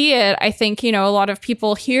see it, I think, a lot of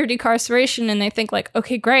people hear decarceration and they think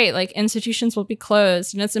okay, great, institutions will be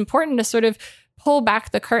closed. And it's important to sort of pull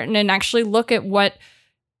back the curtain and actually look at what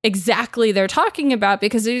exactly they're talking about,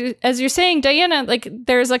 because as you're saying, Diana,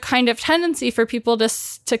 there's a kind of tendency for people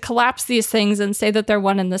to collapse these things and say that they're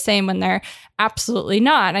one and the same when they're absolutely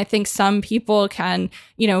not. And I think some people can,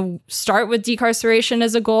 start with decarceration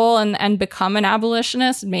as a goal and become an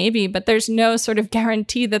abolitionist, maybe, but there's no sort of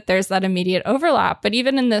guarantee that there's that immediate overlap. But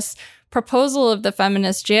even in this proposal of the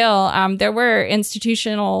feminist jail, there were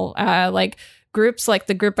institutional groups like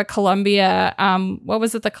the group at Columbia. What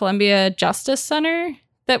was it? The Columbia Justice Center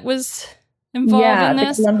that was involved in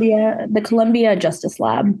this? The Columbia Justice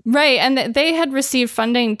Lab. Right. And they had received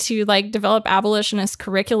funding to develop abolitionist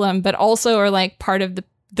curriculum, but also are part of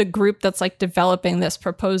the group that's developing this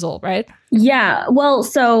proposal, right? Yeah. Well,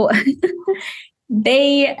 so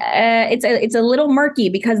they it's a little murky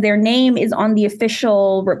because their name is on the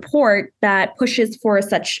official report that pushes for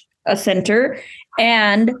such a center.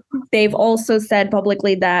 And they've also said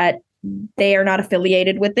publicly that they are not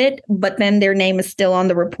affiliated with it, but then their name is still on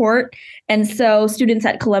the report. And so students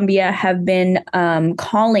at Columbia have been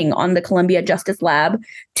calling on the Columbia Justice Lab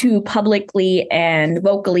to publicly and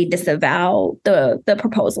vocally disavow the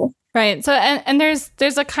proposal. Right. So and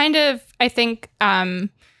there's a kind of, I think,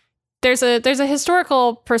 there's a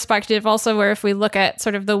historical perspective also where if we look at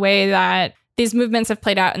sort of the way that these movements have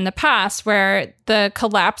played out in the past, where the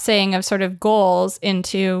collapsing of sort of goals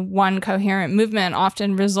into one coherent movement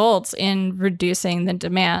often results in reducing the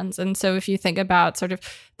demands. And so if you think about sort of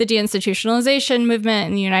the deinstitutionalization movement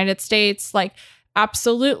in the United States,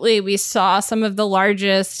 absolutely, we saw some of the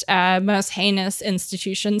largest, most heinous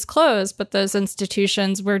institutions close, but those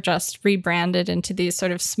institutions were just rebranded into these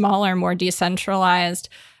sort of smaller, more decentralized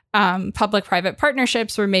public-private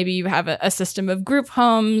partnerships where maybe you have a system of group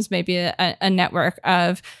homes, maybe a network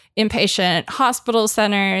of inpatient hospital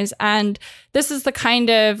centers. And this is the kind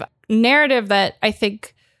of narrative that I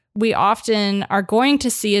think we often are going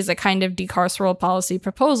to see as a kind of decarceral policy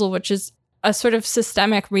proposal, which is a sort of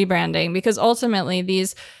systemic rebranding, because ultimately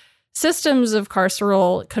these systems of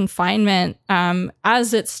carceral confinement,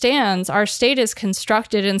 as it stands, our state is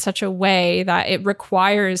constructed in such a way that it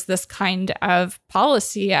requires this kind of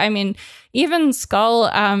policy. I mean, even Scull,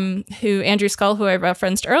 Andrew Scull, who I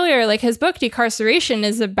referenced earlier, his book Decarceration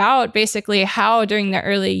is about basically how during the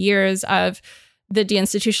early years of the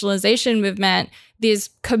deinstitutionalization movement, these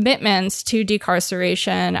commitments to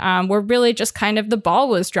decarceration were really just kind of the ball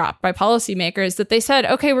was dropped by policymakers, that they said,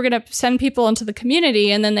 okay, we're going to send people into the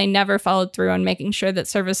community, and then they never followed through on making sure that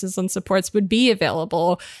services and supports would be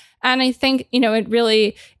available. And I think, it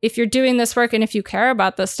really, if you're doing this work and if you care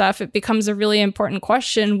about this stuff, it becomes a really important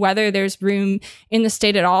question whether there's room in the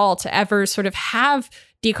state at all to ever sort of have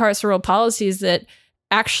decarceral policies that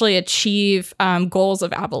actually achieve goals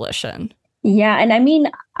of abolition. Yeah. And I mean,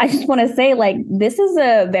 I just want to say, like, this is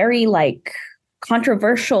a very, like,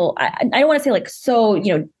 controversial, I don't want to say, like, so,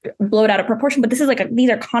 blow it out of proportion, but this is like, these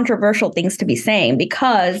are controversial things to be saying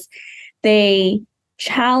because they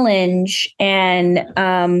challenge and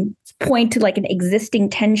point to, like, an existing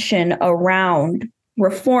tension around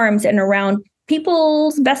reforms and around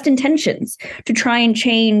people's best intentions to try and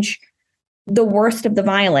change the worst of the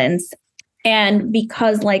violence. And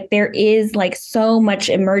because, like, there is, like, so much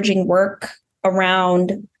emerging work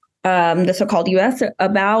around the so-called US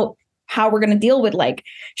about how we're going to deal with, like,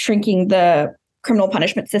 shrinking the criminal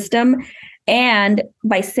punishment system. And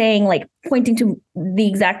by saying, like, pointing to the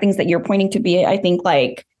exact things that you're pointing to be, I think,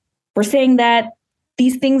 like, we're saying that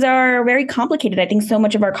these things are very complicated. I think so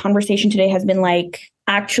much of our conversation today has been, like,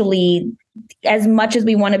 actually, as much as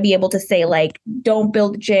we want to be able to say, like, don't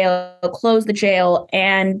build jail, close the jail,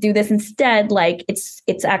 and do this instead, like,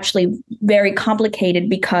 it's actually very complicated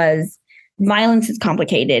because violence is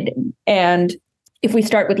complicated. And if we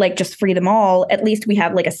start with, like, just free them all, at least we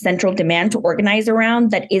have, like, a central demand to organize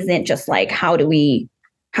around that isn't just like, how do we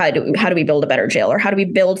build a better jail, or how do we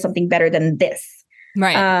build something better than this?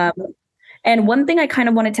 Right. And one thing I kind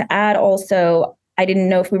of wanted to add also, I didn't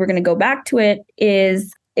know if we were going to go back to it,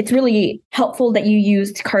 is it's really helpful that you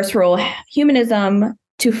used carceral humanism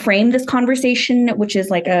to frame this conversation, which is,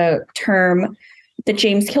 like, a term that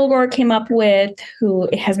James Kilgore came up with, who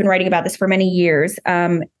has been writing about this for many years,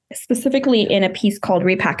 specifically in a piece called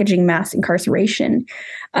Repackaging Mass Incarceration,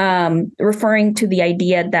 referring to the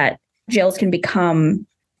idea that jails can become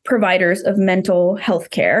providers of mental health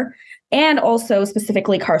care, and also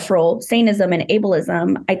specifically carceral sanism and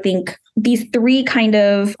ableism. I think these three kind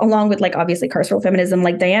of, along with, like, obviously carceral feminism,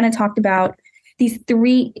 like Diana talked about, these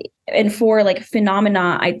 3 and 4, like,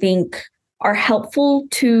 phenomena, I think, are helpful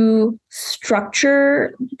to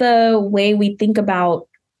structure the way we think about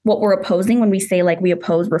what we're opposing when we say, like, we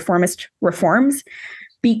oppose reformist reforms,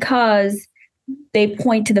 because they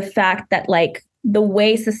point to the fact that, like, the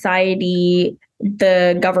way society,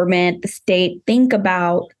 the government, the state think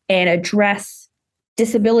about and address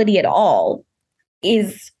disability at all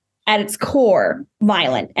is at its core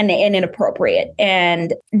violent and inappropriate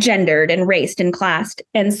and gendered and raced and classed.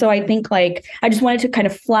 And so I think, like, I just wanted to kind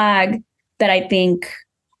of flag that I think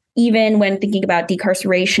even when thinking about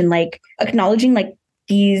decarceration, like, acknowledging, like,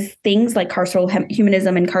 these things like carceral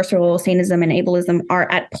humanism and carceral sanism and ableism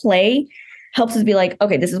are at play helps us be like,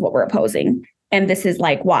 okay, this is what we're opposing. And this is,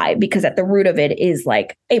 like, why, because at the root of it is,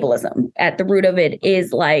 like, ableism. At the root of it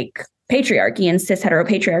is, like, patriarchy and cis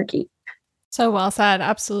heteropatriarchy. So well said.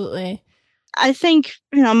 Absolutely. I think,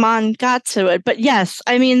 Mon got to it. But yes,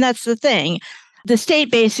 I mean, that's the thing. The state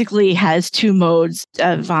basically has 2 modes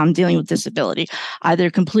of dealing with disability, either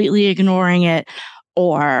completely ignoring it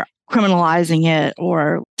or criminalizing it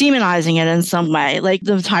or demonizing it in some way. Like,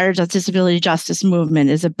 the entire disability justice movement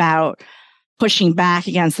is about pushing back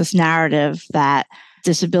against this narrative that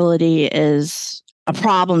disability is a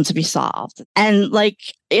problem to be solved. And, like,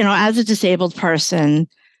 as a disabled person,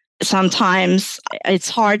 sometimes it's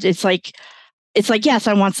hard. It's like, yes,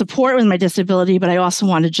 I want support with my disability, but I also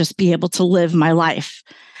want to just be able to live my life.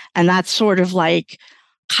 And that's sort of, like,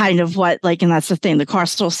 kind of what, like, and that's the thing, the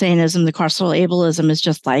carceral sanism, the carceral ableism is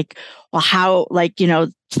just like, well, how, like,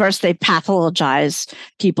 first they pathologize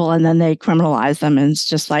people and then they criminalize them. And it's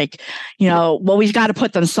just like, well, we've got to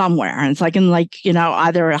put them somewhere. And it's like in, like,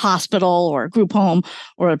 either a hospital or a group home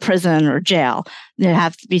or a prison or jail. They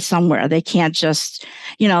have to be somewhere. They can't just,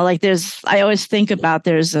 like, I always think about,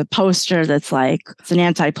 there's a poster that's like, it's an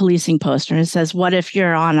anti-policing poster. And it says, what if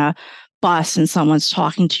you're on a bus and someone's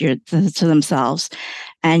talking to themselves,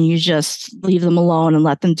 and you just leave them alone and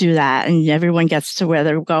let them do that, and everyone gets to where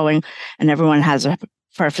they're going and everyone has a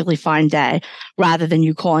perfectly fine day, rather than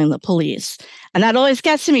you calling the police. And that always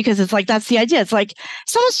gets to me, because it's like, that's the idea. It's like,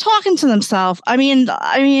 someone's talking to themselves. I mean,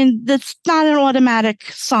 that's not an automatic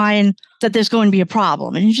sign that there's going to be a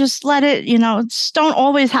problem, and you just let it, just don't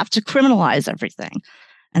always have to criminalize everything.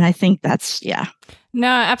 And I think that's, yeah. No,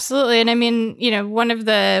 absolutely. And I mean, one of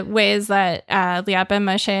the ways that Liat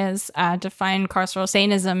Ben-Moshe has defined carceral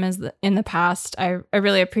sanism is in the past, I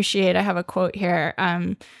really appreciate, I have a quote here.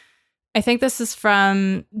 I think this was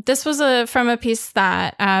from a piece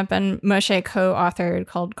that Ben Moshe co-authored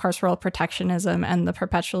called Carceral Protectionism and the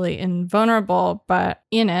Perpetually Invulnerable. But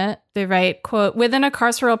in it, they write, quote, "Within a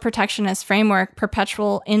carceral protectionist framework,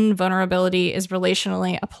 perpetual invulnerability is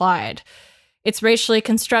relationally applied. It's racially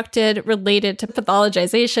constructed, related to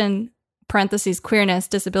pathologization, parentheses, queerness,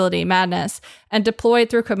 disability, madness, and deployed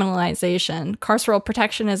through criminalization. Carceral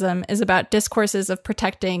protectionism is about discourses of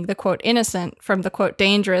protecting the, quote, innocent from the, quote,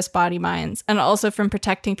 dangerous body minds, and also from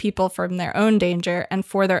protecting people from their own danger and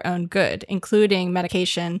for their own good, including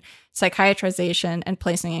medication, psychiatrization, and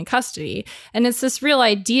placing in custody." And it's this real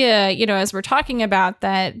idea, you know, as we're talking about,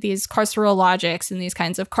 that these carceral logics and these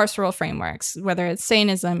kinds of carceral frameworks, whether it's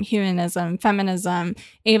saneism, humanism, feminism,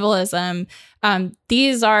 ableism,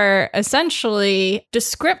 these are essentially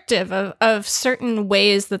descriptive of certain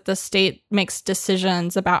ways that the state makes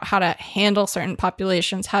decisions about how to handle certain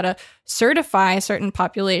populations, how to certify certain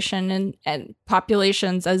population and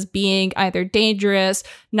populations as being either dangerous,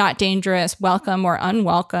 not dangerous, welcome or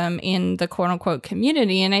unwelcome in the quote unquote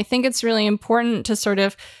community. And I think it's really important to sort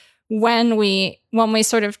of, when we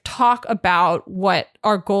sort of talk about what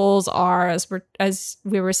our goals are, as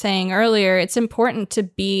we were saying earlier, it's important to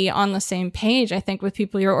be on the same page, I think, with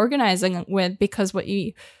people you're organizing with, because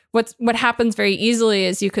what happens very easily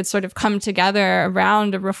is you could sort of come together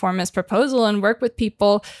around a reformist proposal and work with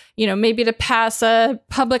people, you know, maybe to pass a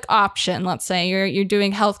public option. Let's say you're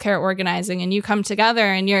doing healthcare organizing and you come together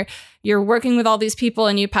and you're working with all these people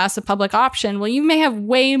and you pass a public option. Well, you may have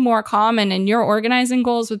way more common in your organizing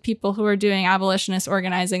goals with people who are doing abolitionist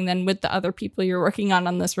organizing than with the other people you're working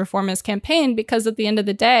on this reformist campaign, because at the end of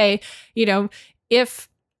the day, you know, if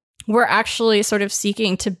we're actually sort of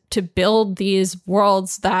seeking to build these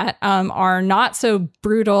worlds that are not so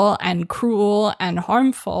brutal and cruel and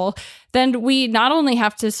harmful, then we not only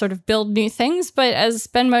have to sort of build new things, but as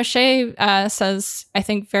Ben Moshe says, I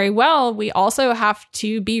think very well, we also have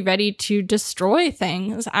to be ready to destroy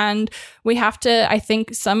things. And we have to, I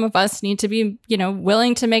think some of us need to be, you know,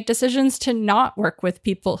 willing to make decisions to not work with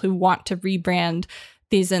people who want to rebrand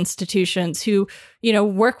these institutions, who, you know,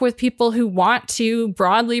 work with people who want to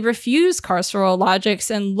broadly refuse carceral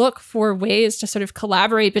logics and look for ways to sort of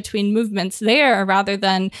collaborate between movements there, rather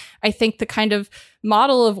than, I think, the kind of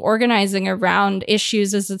model of organizing around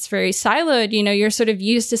issues is it's very siloed. You know, you're sort of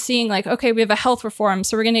used to seeing like, okay, we have a health reform,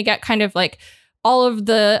 so we're going to get kind of like all of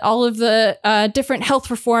the different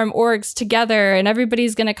health reform orgs together, and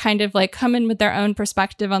everybody's going to kind of like come in with their own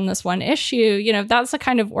perspective on this one issue. You know, that's the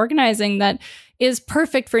kind of organizing that is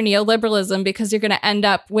perfect for neoliberalism, because you're going to end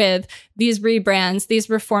up with these rebrands, these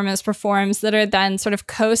reformist reforms that are then sort of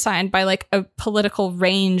co-signed by like a political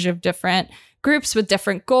range of different groups with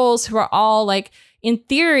different goals, who are all like, in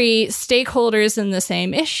theory, stakeholders in the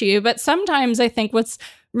same issue. But sometimes I think what's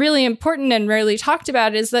really important and rarely talked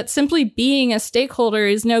about is that simply being a stakeholder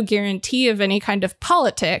is no guarantee of any kind of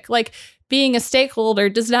politic. Like, being a stakeholder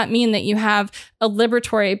does not mean that you have a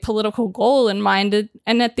liberatory political goal in mind.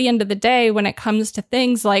 And at the end of the day, when it comes to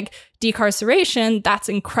things like decarceration, that's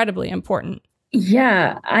incredibly important.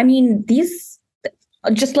 Yeah, I mean, these,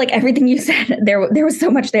 just like everything you said, there was so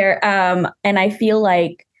much there. And I feel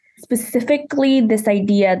like specifically this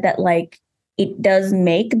idea that like it does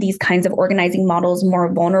make these kinds of organizing models more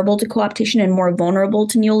vulnerable to co-optation and more vulnerable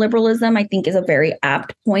to neoliberalism, I think is a very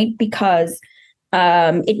apt point, because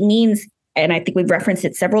it means, and I think we've referenced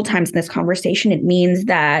it several times in this conversation, it means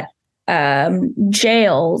that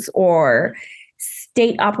jails or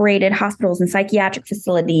state-operated hospitals and psychiatric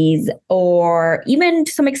facilities, or even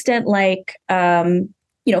to some extent like, you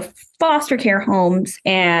know, foster care homes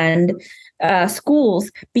and schools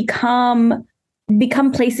become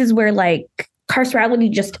places where like carcerality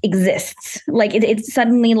just exists. Like it's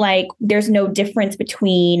suddenly like there's no difference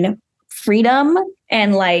between freedom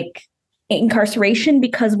and like incarceration,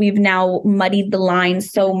 because we've now muddied the line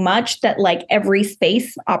so much that like every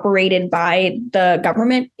space operated by the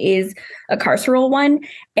government is a carceral one.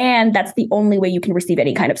 And that's the only way you can receive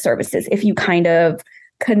any kind of services, if you kind of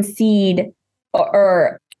concede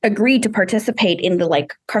or agree to participate in the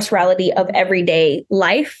like carcerality of everyday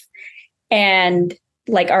life and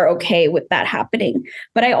like are okay with that happening.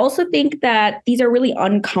 But I also think that these are really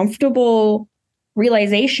uncomfortable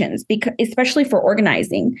realizations, because especially for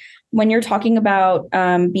organizing, when you're talking about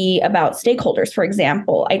about stakeholders, for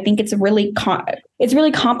example, I think it's really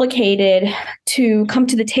complicated to come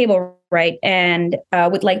to the table, right? And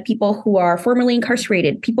with like people who are formerly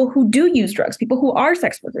incarcerated, people who do use drugs, people who are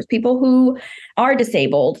sex workers, people who are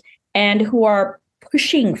disabled and who are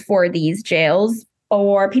pushing for these jails,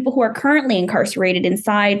 or people who are currently incarcerated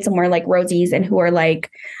inside somewhere like Rosie's and who are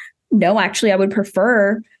like no, actually, I would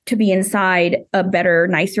prefer to be inside a better,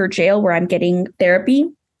 nicer jail where I'm getting therapy.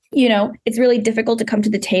 It's really difficult to come to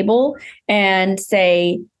the table and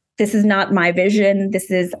say, this is not my vision.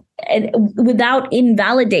 This is, and without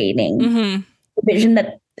invalidating the vision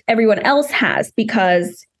that everyone else has,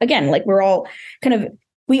 because again, like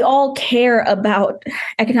we all care about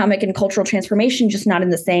economic and cultural transformation, just not in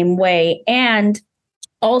the same way. And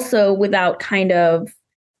also without kind of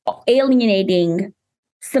alienating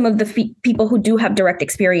some of the people who do have direct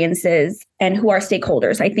experiences and who are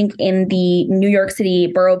stakeholders. I think in the New York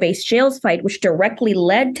City borough-based jails fight, which directly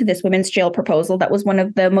led to this women's jail proposal, that was one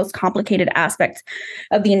of the most complicated aspects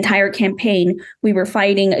of the entire campaign. We were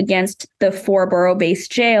fighting against the 4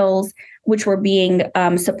 borough-based jails, which were being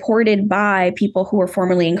supported by people who were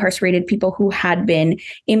formerly incarcerated, people who had been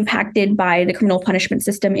impacted by the criminal punishment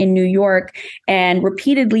system in New York. And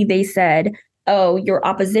repeatedly they said, oh, your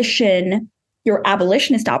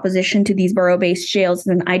abolitionist opposition to these borough-based jails is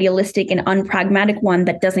an idealistic and unpragmatic one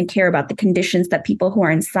that doesn't care about the conditions that people who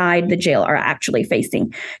are inside the jail are actually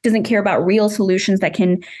facing, doesn't care about real solutions that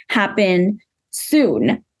can happen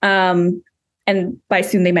soon. And by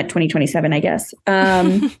soon, they meant 2027, I guess.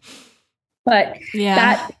 But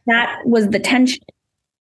yeah, that was the tension.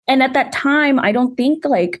 And at that time, I don't think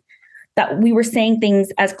like that we were saying things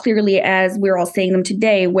as clearly as we're all saying them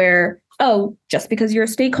today, where, oh, just because you're a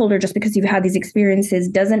stakeholder, just because you've had these experiences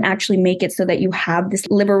doesn't actually make it so that you have this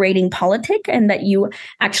liberating politic and that you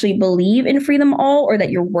actually believe in free them all, or that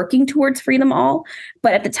you're working towards free them all.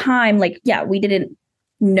 But at the time, like, yeah, we didn't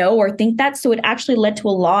know or think that. So it actually led to a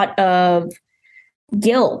lot of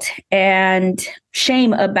guilt and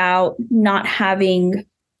shame about not having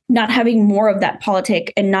more of that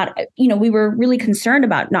politic, and not, we were really concerned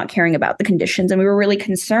about not caring about the conditions, and we were really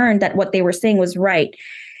concerned that what they were saying was right.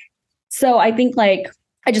 So I think like,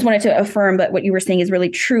 I just wanted to affirm that what you were saying is really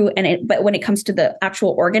true. But when it comes to the actual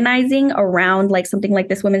organizing around like something like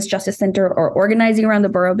this Women's Justice Center, or organizing around the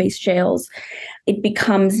borough-based jails, it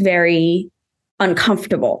becomes very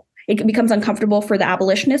uncomfortable. It becomes uncomfortable for the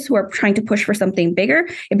abolitionists who are trying to push for something bigger.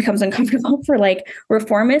 It becomes uncomfortable for like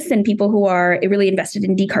reformists and people who are really invested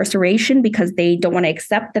in decarceration, because they don't want to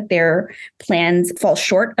accept that their plans fall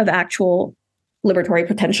short of actual liberatory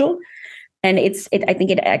potential. And I think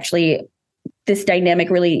it actually, this dynamic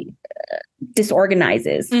really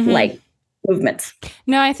disorganizes like movements.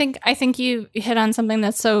 No, I think you hit on something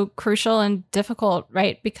that's so crucial and difficult,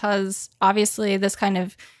 right? Because obviously this kind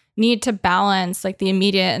of need to balance like the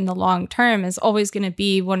immediate and the long term is always going to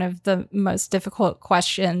be one of the most difficult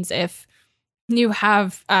questions if you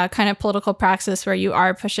have a kind of political praxis where you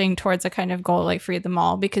are pushing towards a kind of goal like free them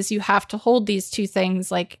all, because you have to hold these two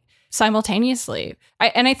things like simultaneously.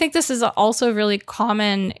 I think this is also really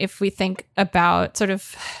common if we think about sort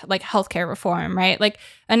of like healthcare reform, right? Like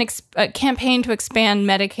a campaign to expand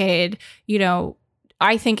Medicaid,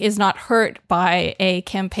 I think is not hurt by a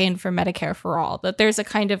campaign for Medicare for all, that there's a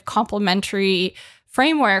kind of complementary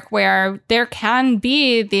framework where there can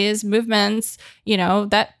be these movements,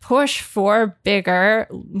 that push for bigger,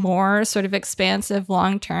 more sort of expansive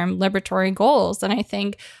long-term liberatory goals. And I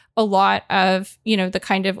think a lot of, the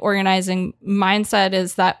kind of organizing mindset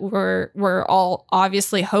is that we're all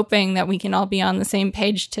obviously hoping that we can all be on the same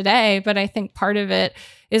page today. But I think part of it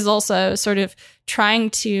is also sort of trying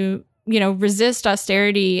to, resist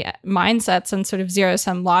austerity mindsets and sort of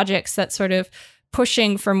zero-sum logics that sort of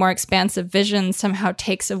pushing for more expansive vision somehow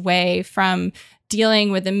takes away from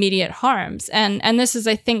dealing with immediate harms. And this is,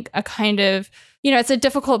 I think, a kind of, it's a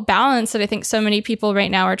difficult balance that I think so many people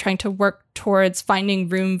right now are trying to work towards finding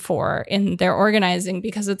room for in their organizing,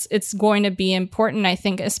 because it's going to be important, I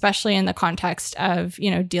think, especially in the context of,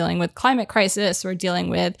 dealing with climate crisis or dealing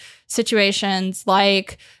with situations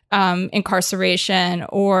like incarceration,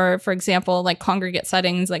 or, for example, like congregate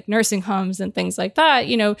settings like nursing homes and things like that.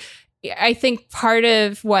 I think part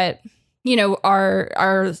of what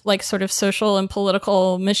our like sort of social and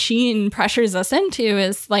political machine pressures us into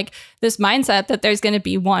is like this mindset that there's going to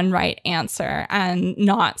be one right answer, and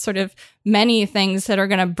not sort of many things that are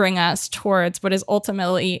going to bring us towards what is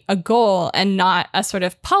ultimately a goal, and not a sort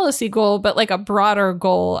of policy goal, but like a broader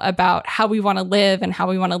goal about how we want to live and how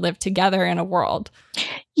we want to live together in a world.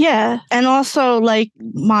 Yeah. And also, like,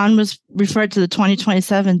 Mon was referred to the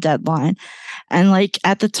 2027 deadline. And like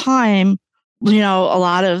at the time, a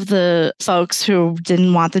lot of the folks who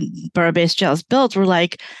didn't want the borough-based jails built were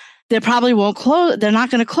like, they probably won't close. They're not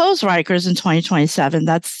going to close Rikers in 2027.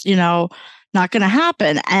 That's, not going to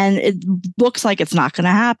happen. And it looks like it's not going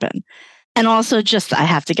to happen. And also, I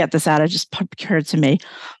have to get this out. It just occurred to me.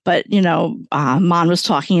 But, Mon was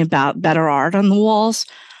talking about better art on the walls.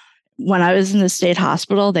 when I was in the state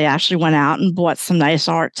hospital, they actually went out and bought some nice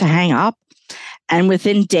art to hang up. And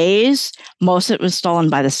within days, most of it was stolen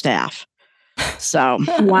by the staff. So,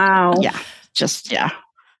 wow. Yeah.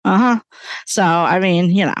 So, I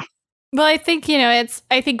mean, Well, I think,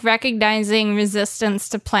 I think recognizing resistance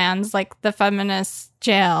to plans like the feminist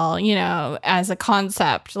jail, as a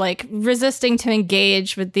concept, like resisting to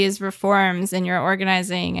engage with these reforms in your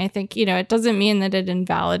organizing, I think, it doesn't mean that it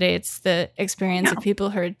invalidates the experience of people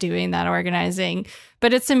who are doing that organizing.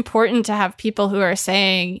 But it's important to have people who are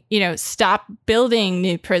saying, stop building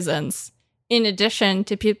new prisons, in addition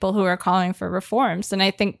to people who are calling for reforms. And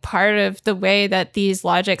I think part of the way that these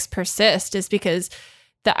logics persist is because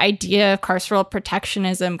the idea of carceral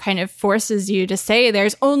protectionism kind of forces you to say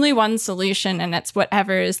there's only one solution and it's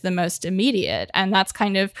whatever is the most immediate. And that's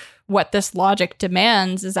kind of what this logic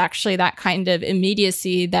demands, is actually that kind of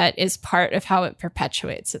immediacy that is part of how it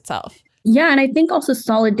perpetuates itself. Yeah, and I think also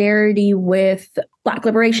solidarity with Black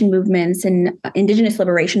liberation movements and Indigenous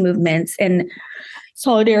liberation movements, and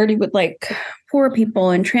solidarity with like poor people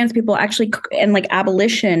and trans people actually, and like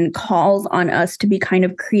abolition, calls on us to be kind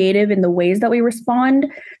of creative in the ways that we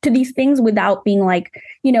respond to these things without being like,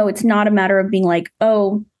 it's not a matter of being like,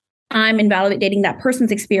 oh, I'm invalidating that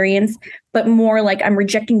person's experience, but more like I'm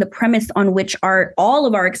rejecting the premise on which all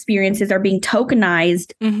of our experiences are being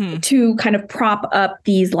tokenized to kind of prop up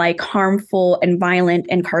these like harmful and violent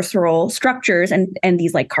and carceral structures and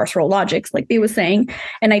these like carceral logics, like Bea was saying.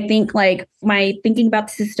 And I think like my thinking about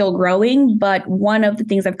this is still growing, but one of the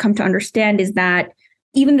things I've come to understand is that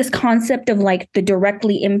even this concept of like the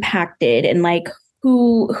directly impacted and like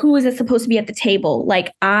who is it supposed to be at the table?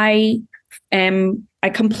 Like I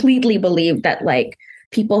completely believe that like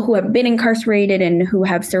people who have been incarcerated and who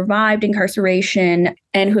have survived incarceration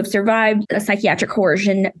and who have survived a psychiatric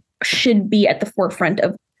coercion should be at the forefront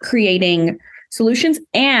of creating solutions.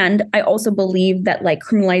 And I also believe that like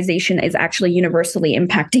criminalization is actually universally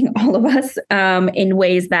impacting all of us in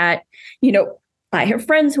ways that, I have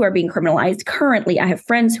friends who are being criminalized currently. I have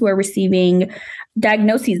friends who are receiving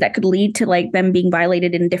diagnoses that could lead to like them being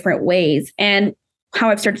violated in different ways. And how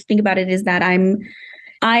I've started to think about it is that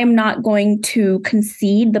I'm not going to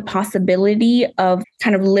concede the possibility of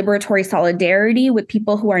kind of liberatory solidarity with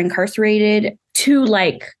people who are incarcerated to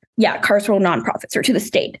carceral nonprofits or to the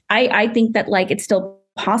state. I think that like it's still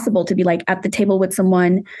possible to be like at the table with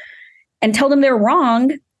someone and tell them they're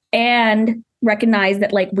wrong and recognize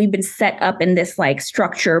that like we've been set up in this like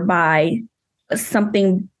structure by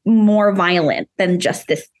something more violent than just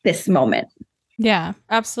this moment. Yeah,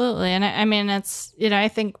 absolutely. And I mean, it's, I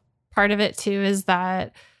think part of it too is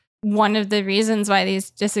that one of the reasons why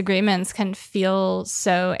these disagreements can feel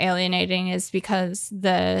so alienating is because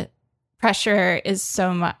the pressure is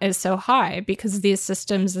so high, because these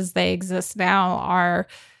systems as they exist now are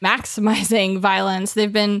maximizing violence.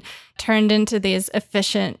 They've been turned into these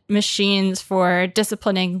efficient machines for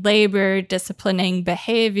disciplining labor, disciplining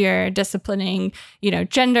behavior, disciplining,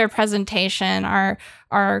 gender presentation.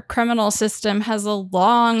 Our criminal system has a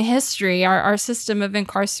long history. Our system of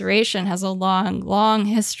incarceration has a long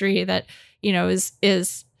history that,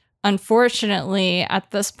 is unfortunately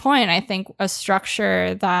at this point, I think, a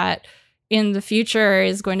structure that in the future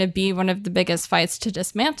is going to be one of the biggest fights to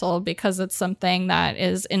dismantle, because it's something that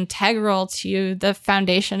is integral to the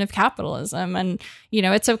foundation of capitalism. And,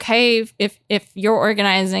 it's okay if your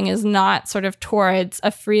organizing is not sort of towards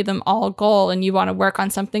a free them all goal and you want to work on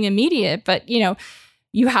something immediate, but,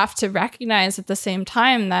 you have to recognize at the same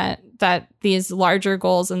time that these larger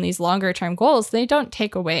goals and these longer term goals, they don't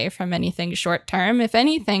take away from anything short term. If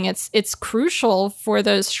anything, it's crucial for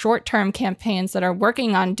those short term campaigns that are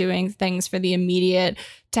working on doing things for the immediate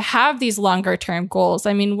to have these longer term goals.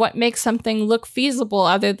 I mean, what makes something look feasible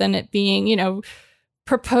other than it being,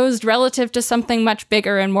 proposed relative to something much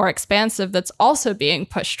bigger and more expansive that's also being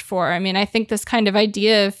pushed for? I mean, I think this kind of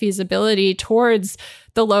idea of feasibility towards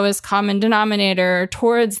the lowest common denominator,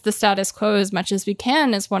 towards the status quo as much as we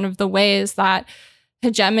can, is one of the ways that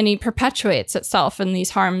hegemony perpetuates itself, and these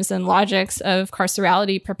harms and logics of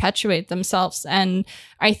carcerality perpetuate themselves. And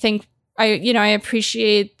I think I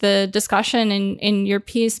appreciate the discussion in your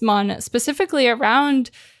piece, Mon, specifically around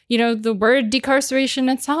the word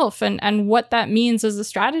decarceration itself and what that means as a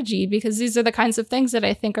strategy, because these are the kinds of things that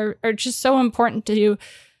I think are just so important to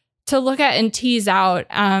look at and tease out,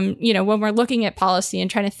 when we're looking at policy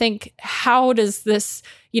and trying to think, how does this,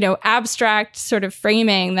 abstract sort of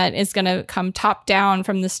framing that is going to come top down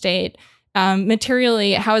from the state,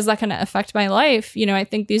 materially, how is that going to affect my life? I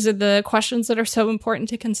think these are the questions that are so important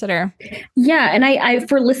to consider. Yeah. And I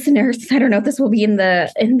for listeners, I don't know if this will be in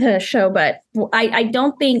the show, but I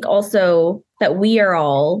don't think also that we are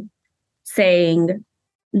all saying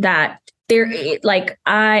that there, like,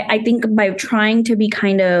 I think by trying to be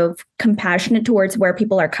kind of compassionate towards where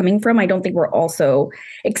people are coming from, I don't think we're also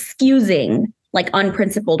excusing like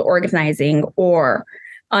unprincipled organizing or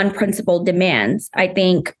unprincipled demands. I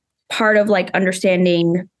think part of like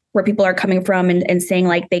understanding where people are coming from and saying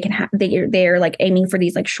like they can they're like aiming for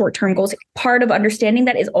these like short-term goals. Part of understanding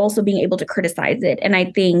that is also being able to criticize it. And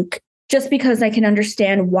I think just because I can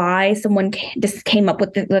understand why someone just came up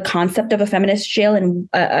with the concept of a feminist jail and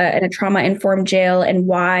a trauma-informed jail, and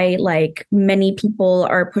why like many people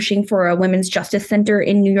are pushing for a women's justice center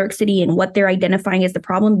in New York City and what they're identifying as the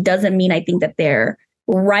problem, doesn't mean I think that they're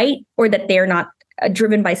right or that they're not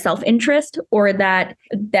driven by self-interest or that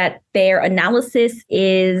their analysis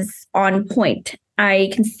is on point.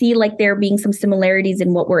 I can see like there being some similarities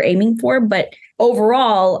in what we're aiming for, but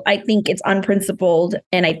overall, I think it's unprincipled,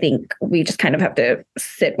 and I think we just kind of have to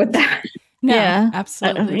sit with that. No, yeah,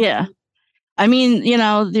 absolutely. Yeah. I mean, you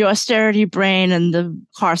know, the austerity brain and the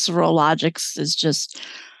carceral logics is just,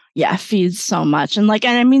 feeds so much. And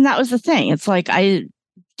I mean, that was the thing. It's like, I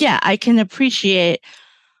can appreciate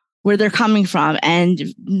where they're coming from.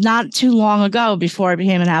 And not too long ago, before I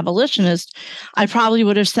became an abolitionist, I probably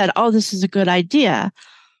would have said, oh, this is a good idea.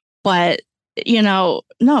 But, you know,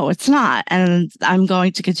 no, it's not. And I'm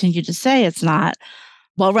going to continue to say it's not,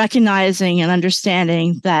 while recognizing and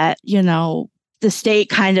understanding that, you know, the state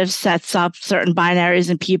kind of sets up certain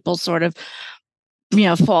binaries and people sort of, you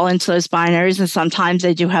know, fall into those binaries. And sometimes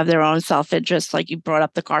they do have their own self-interest. Like you brought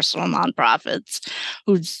up the carceral nonprofits,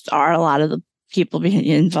 who are a lot of the people being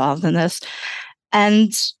involved in this.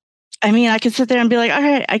 And I mean, I could sit there and be like, all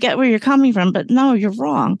right, I get where you're coming from, but no, you're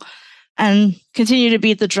wrong. And continue to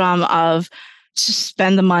beat the drum of just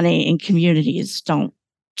spend the money in communities. Don't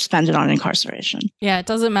spend it on incarceration. Yeah, it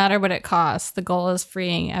doesn't matter what it costs. The goal is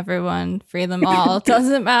freeing everyone, free them all. It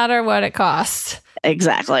doesn't matter what it costs.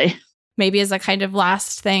 Exactly. Maybe as a kind of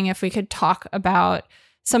last thing, if we could talk about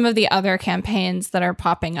some of the other campaigns that are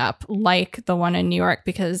popping up, like the one in New York,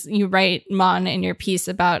 because you write, Mon, in your piece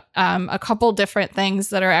about a couple different things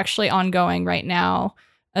that are actually ongoing right now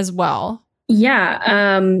as well.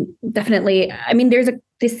 Yeah, definitely. I mean,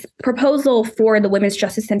 this proposal for the Women's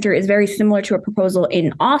Justice Center is very similar to a proposal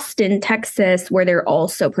in Austin, Texas, where they're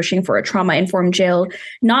also pushing for a trauma-informed jail,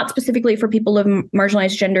 not specifically for people of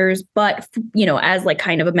marginalized genders, but, you know, as like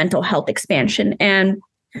kind of a mental health expansion. And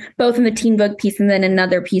both in the Teen Vogue piece and then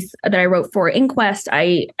another piece that I wrote for Inquest,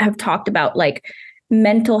 I have talked about like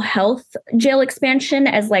mental health jail expansion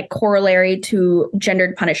as like corollary to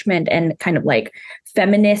gendered punishment and kind of like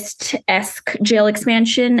feminist-esque jail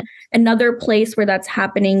expansion. Another place where that's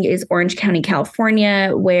happening is Orange County,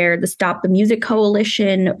 California, where the Stop the Music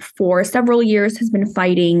Coalition for several years has been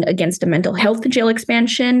fighting against a mental health jail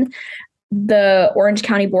expansion. The Orange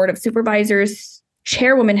County Board of Supervisors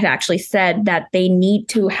chairwoman had actually said that they need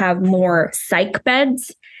to have more psych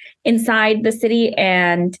beds inside the city.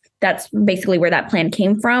 And that's basically where that plan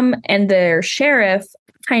came from. And their sheriff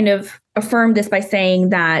kind of affirmed this by saying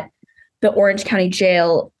that the Orange County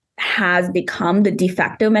Jail has become the de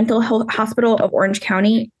facto mental health hospital of Orange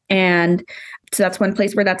County. And so that's one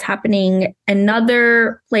place where that's happening.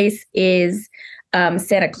 Another place is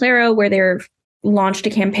Santa Clara, where they've launched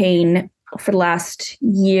a campaign for the last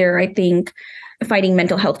year, I think, fighting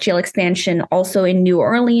mental health jail expansion. Also in New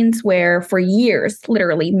Orleans, where for years,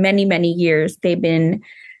 literally many, many years, they've been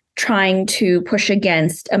trying to push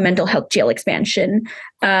against a mental health jail expansion.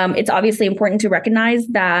 It's obviously important to recognize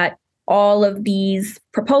that all of these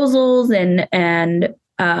proposals and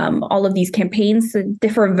all of these campaigns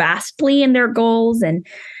differ vastly in their goals. And,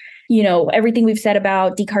 you know, everything we've said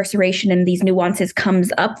about decarceration and these nuances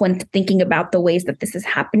comes up when thinking about the ways that this is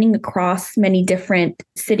happening across many different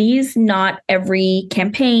cities. Not every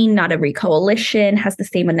campaign, not every coalition has the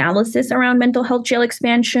same analysis around mental health jail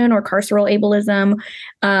expansion or carceral ableism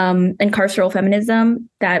and carceral feminism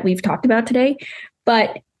that we've talked about today.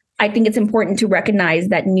 But I think it's important to recognize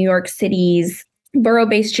that New York City's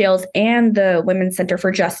borough-based jails and the Women's Center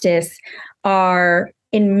for Justice are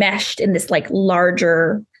enmeshed in this like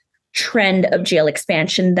larger trend of jail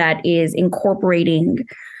expansion that is incorporating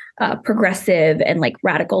progressive and like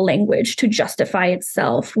radical language to justify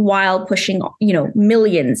itself while pushing, you know,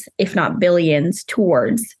 millions, if not billions,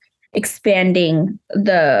 towards expanding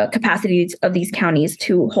the capacities of these counties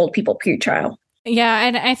to hold people pre-trial. Yeah,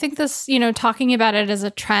 and I think this, you know, talking about it as a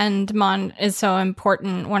trend, Mon, is so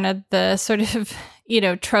important. One of the sort of, you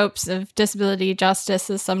know, tropes of disability justice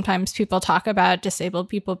is sometimes people talk about disabled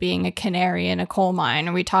people being a canary in a coal mine.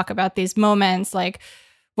 And we talk about these moments like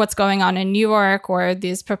what's going on in New York, or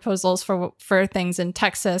these proposals for things in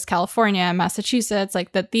Texas, California, Massachusetts,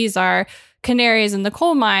 like that these are canaries in the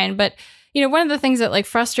coal mine. But, one of the things that like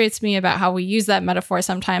frustrates me about how we use that metaphor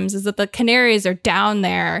sometimes is that the canaries are down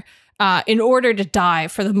there in order to die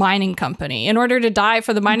for the mining company,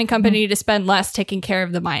 to spend less taking care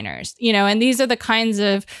of the miners, and these are the kinds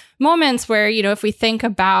of moments where, if we think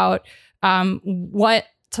about what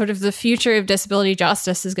sort of the future of disability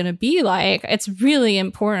justice is going to be like, it's really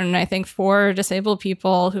important, I think, for disabled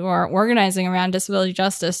people who are organizing around disability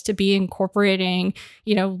justice to be incorporating,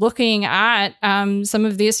 looking at some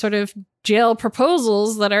of these sort of jail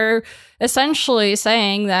proposals that are essentially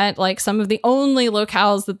saying that like some of the only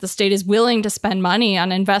locales that the state is willing to spend money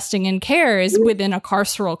on investing in care is within a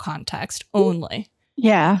carceral context only.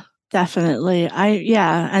 Yeah, definitely.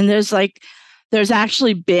 And there's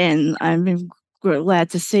actually been, we're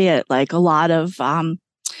glad to see it, like a lot of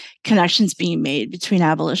connections being made between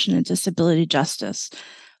abolition and disability justice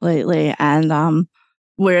lately. And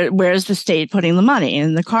where's the state putting the money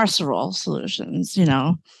in the carceral solutions,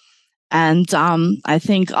 And I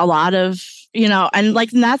think a lot of, and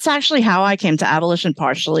that's actually how I came to abolition,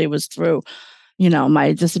 partially was through,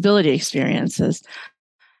 my disability experiences.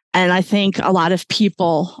 And I think a lot of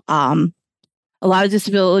people, a lot of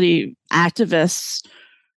disability activists,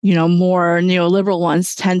 more neoliberal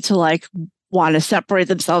ones tend to want to separate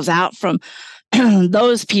themselves out from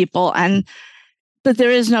those people. But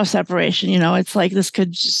there is no separation, it's like this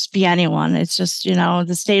could just be anyone. It's just,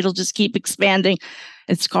 the state will just keep expanding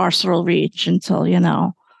its carceral reach until,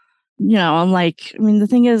 the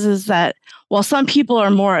thing is that while some people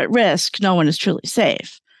are more at risk, no one is truly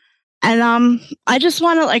safe. And I just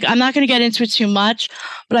want to I'm not going to get into it too much,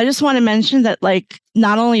 but I just want to mention that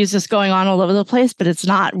not only is this going on all over the place, but it's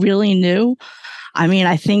not really new.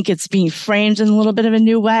 I think it's being framed in a little bit of a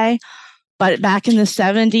new way. But back in the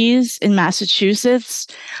 70s in Massachusetts,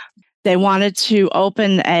 they wanted to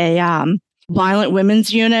open a violent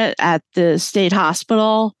women's unit at the state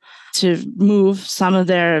hospital to move some of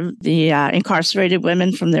the incarcerated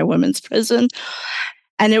women from their women's prison.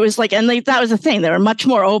 And it was that was the thing. They were much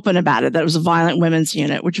more open about it. That it was a violent women's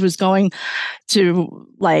unit, which was going to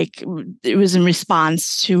it was in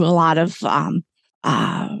response to a lot of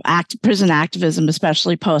prison activism,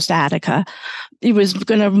 especially post Attica. It was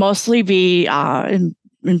going to mostly be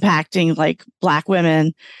impacting Black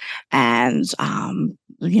women and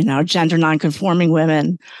gender nonconforming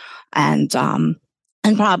women, and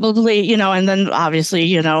probably and then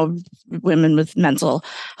obviously women with mental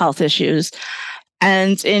health issues.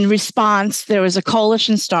 And in response, there was a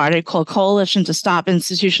coalition started called Coalition to Stop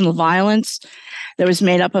Institutional Violence that was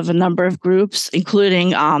made up of a number of groups,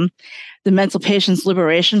 including the Mental Patients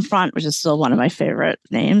Liberation Front, which is still one of my favorite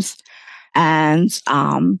names. And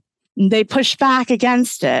they pushed back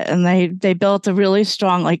against it, and they built a really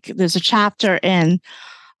strong, there's a chapter in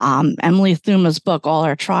Emily Thuma's book, All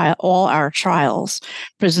Our Trials,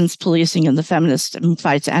 Prisons, Policing, and the Feminist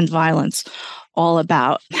Fight to End Violence, all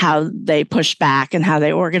about how they pushed back and how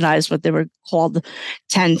they organized what they were called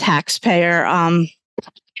 10 taxpayer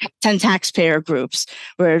groups,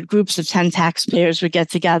 where groups of 10 taxpayers would get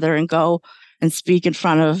together and go and speak in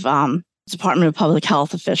front of Department of Public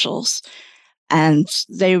Health officials. And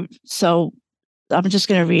so I'm just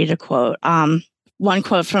going to read a quote. One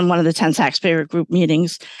quote from one of the 10 taxpayer group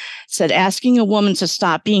meetings said, "Asking a woman to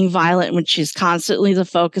stop being violent when she's constantly the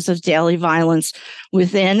focus of daily violence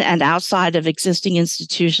within and outside of existing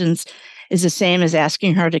institutions is the same as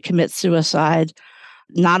asking her to commit suicide.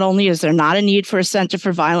 Not only is there not a need for a center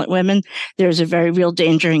for violent women, there's a very real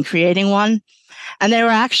danger in creating one." And they were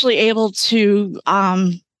actually able to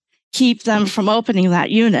keep them from opening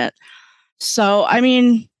that unit. So,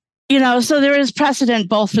 so there is precedent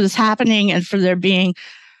both for this happening and for there being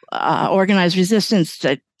organized resistance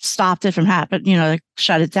that stopped it from happening, that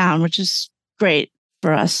shut it down, which is great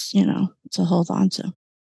for us, to hold on to.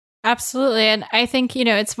 Absolutely. And I think,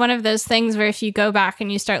 it's one of those things where if you go back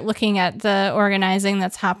and you start looking at the organizing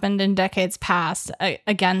that's happened in decades past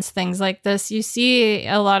against things like this, you see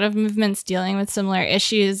a lot of movements dealing with similar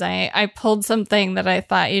issues. I pulled something that I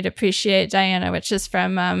thought you'd appreciate, Diana, which is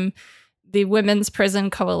from the Women's Prison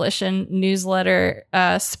Coalition newsletter,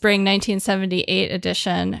 spring 1978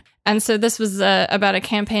 edition. And so this was about a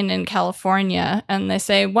campaign in California. And they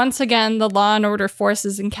say, once again, the law and order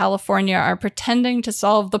forces in California are pretending to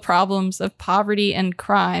solve the problems of poverty and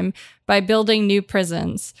crime by building new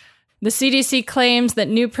prisons. The CDC claims that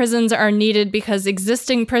new prisons are needed because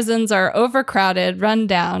existing prisons are overcrowded, run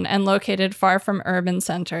down, and located far from urban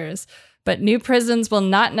centers. But new prisons will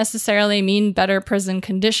not necessarily mean better prison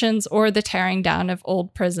conditions or the tearing down of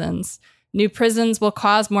old prisons. New prisons will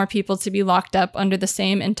cause more people to be locked up under the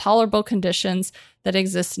same intolerable conditions that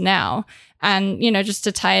exist now. And, just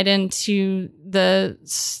to tie it into the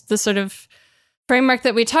sort of framework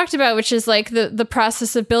that we talked about, which is like the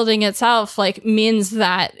process of building itself, like means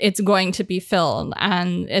that it's going to be filled.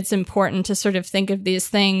 And it's important to sort of think of these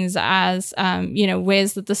things as,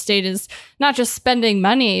 ways that the state is not just spending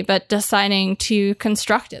money, but deciding to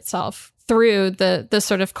construct itself through the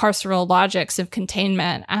sort of carceral logics of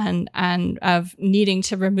containment and of needing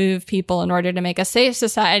to remove people in order to make a safe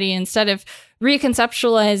society, instead of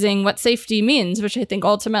reconceptualizing what safety means, which I think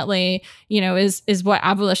ultimately, is what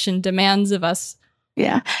abolition demands of us.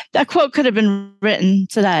 Yeah, that quote could have been written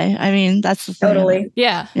today. I mean, that's the thing. Totally.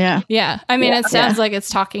 Yeah. I mean, it sounds like it's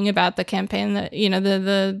talking about the campaign that,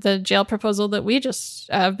 the jail proposal that we just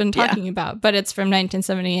have been talking about, but it's from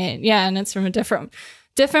 1978. Yeah, and it's from a different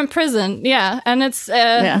prison. Yeah, and it's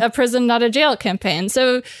a prison, not a jail campaign.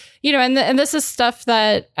 So, and this is stuff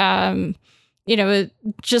that,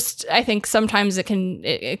 just, I think sometimes it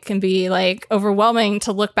can be like overwhelming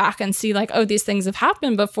to look back and see like, oh, these things have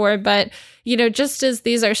happened before. But, just as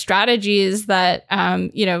these are strategies that,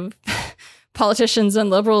 politicians and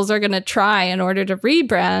liberals are going to try in order to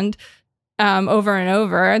rebrand over and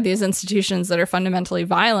over these institutions that are fundamentally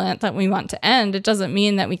violent that we want to end, it doesn't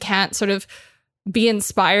mean that we can't sort of be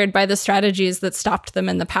inspired by the strategies that stopped them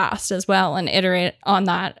in the past as well and iterate on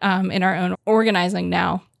that in our own organizing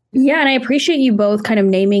now. Yeah, and I appreciate you both kind of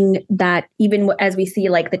naming that. Even as we see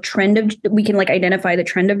like the trend of, we can like identify the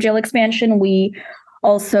trend of jail expansion, we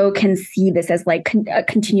also can see this as like a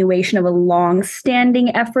continuation of a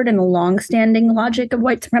long-standing effort and a long-standing logic of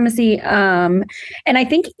white supremacy. And I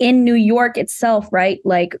think in New York itself, right,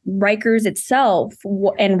 like Rikers itself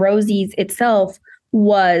and Rosie's itself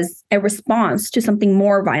was a response to something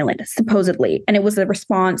more violent, supposedly. And it was a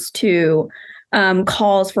response to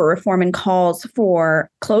calls for reform and calls for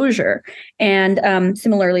closure. And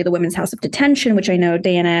similarly, the Women's House of Detention, which I know,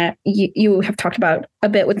 Diana, you have talked about a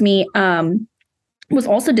bit with me, was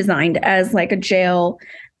also designed as like a jail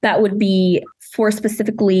that would be for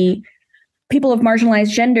specifically people of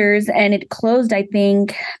marginalized genders. And it closed, I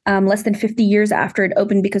think, less than 50 years after it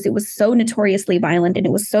opened, because it was so notoriously violent and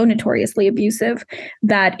it was so notoriously abusive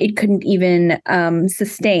that it couldn't even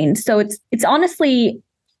sustain. So it's honestly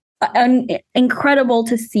incredible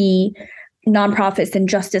to see nonprofits and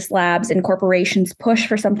justice labs and corporations push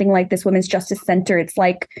for something like this Women's Justice Center. It's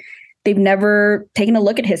like they've never taken a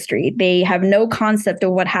look at history. They have no concept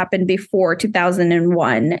of what happened before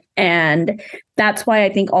 2001. And that's why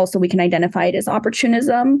I think also we can identify it as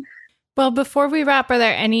opportunism. Well, before we wrap, are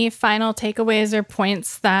there any final takeaways or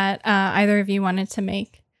points that either of you wanted to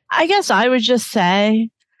make? I guess I would just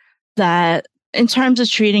say that in terms of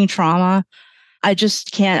treating trauma, I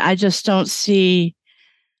just don't see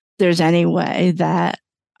there's any way that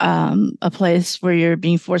a place where you're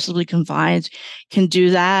being forcibly confined can do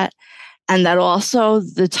that. And that also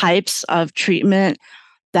the types of treatment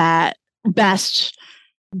that best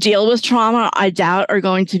deal with trauma, I doubt are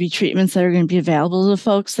going to be treatments that are going to be available to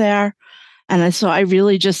folks there. And so I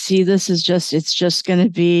really just see this as it's just going to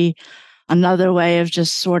be another way of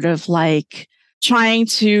just sort of like trying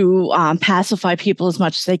to pacify people as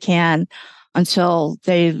much as they can until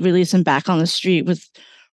they release them back on the street with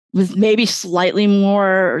maybe slightly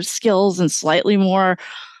more skills and slightly more,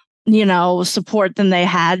 support than they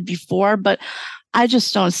had before. But I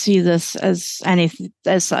just don't see this as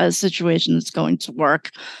a situation that's going to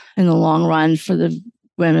work in the long run for the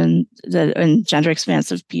women and gender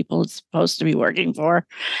expansive people it's supposed to be working for,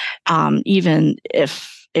 even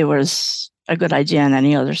if it was a good idea in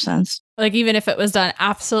any other sense. Like, even if it was done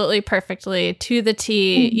absolutely perfectly to the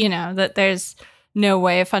T, that there's no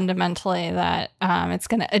way fundamentally that it's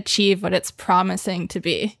going to achieve what it's promising to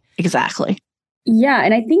be. Exactly. Yeah.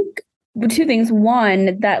 And I think two things.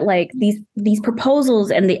 One, that like these proposals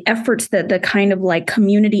and the efforts, that the kind of like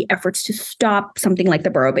community efforts to stop something like the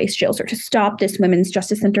borough-based jails or to stop this Women's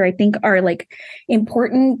Justice Center, I think are like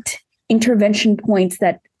important intervention points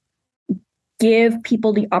that give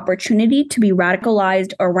people the opportunity to be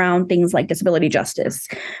radicalized around things like disability justice.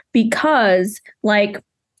 Because like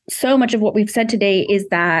so much of what we've said today is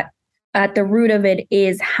that at the root of it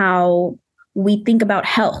is how we think about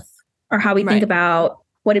health, or how we think about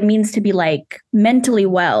what it means to be like mentally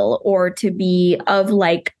well, or to be of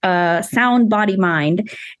like a sound body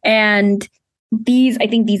mind. And I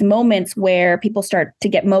think these moments where people start to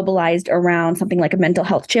get mobilized around something like a mental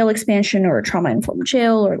health jail expansion or a trauma-informed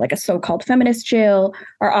jail or like a so-called feminist jail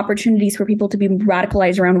are opportunities for people to be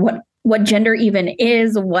radicalized around what gender even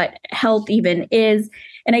is, what health even is.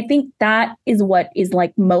 And I think that is what is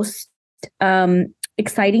like most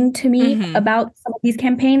exciting to me about some of these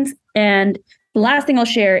campaigns. And the last thing I'll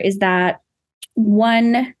share is that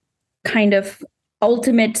one kind of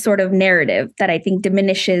ultimate sort of narrative that I think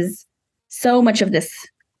diminishes so much of this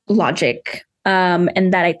logic,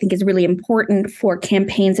 and that I think is really important for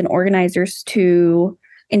campaigns and organizers to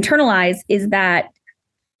internalize, is that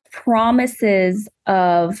promises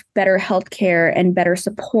of better healthcare and better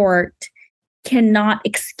support cannot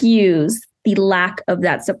excuse the lack of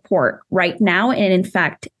that support right now, and in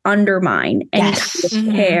fact undermine any kind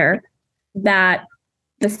of care that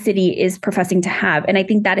the city is professing to have. And I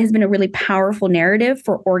think that has been a really powerful narrative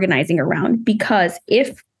for organizing around, because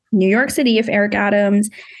if New York City, if Eric Adams,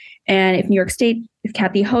 and if New York State, if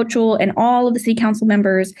Kathy Hochul and all of the city council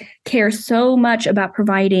members care so much about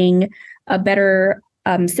providing a better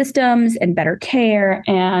systems and better care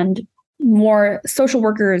and more social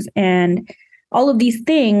workers and all of these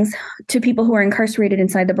things to people who are incarcerated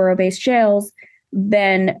inside the borough-based jails,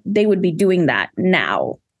 then they would be doing that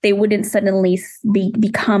now. They wouldn't suddenly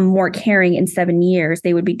become more caring in 7 years.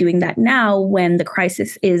 They would be doing that now when the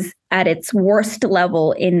crisis is at its worst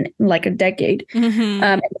level in like a decade.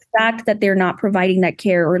 And the fact that they're not providing that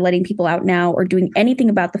care or letting people out now or doing anything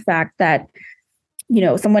about the fact that, you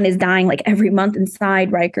know, someone is dying like every month inside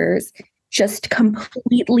Rikers just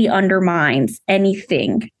completely undermines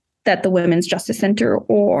anything that the Women's Justice Center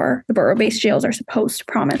or the borough-based jails are supposed to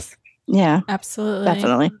promise. Yeah, absolutely.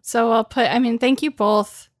 Definitely. So thank you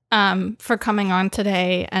both for coming on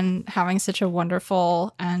today and having such a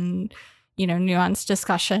wonderful and, you know, nuanced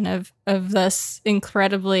discussion of this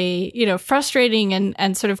incredibly, you know, frustrating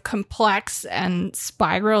and sort of complex and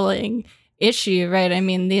spiraling issue, right? I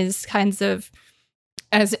mean, these kinds of,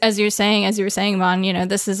 as you were saying, Mon, you know,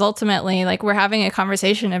 this is ultimately like we're having a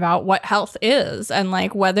conversation about what health is and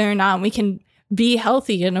like whether or not we can be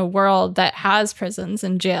healthy in a world that has prisons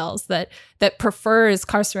and jails that prefers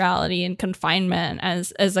carcerality and confinement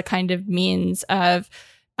as a kind of means of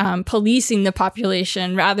policing the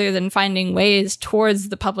population rather than finding ways towards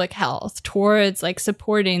the public health, towards like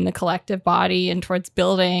supporting the collective body and towards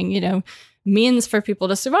building, you know, means for people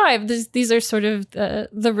to survive. These are sort of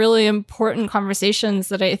the really important conversations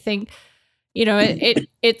that I think, you know,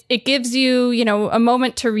 it gives you, you know, a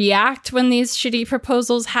moment to react when these shitty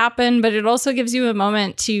proposals happen, but it also gives you a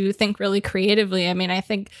moment to think really creatively. I mean, I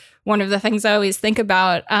think one of the things I always think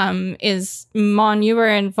about is, Mon, you were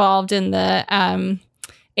involved in the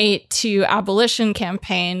 8 to Abolition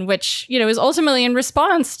campaign, which, you know, is ultimately in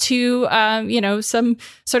response to, you know, some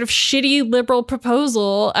sort of shitty liberal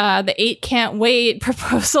proposal, the 8 Can't Wait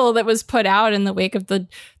proposal that was put out in the wake of the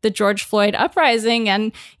George Floyd uprising.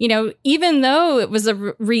 And, you know, even though it was a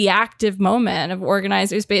reactive moment of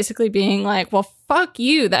organizers basically being like, well, fuck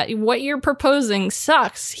you, that what you're proposing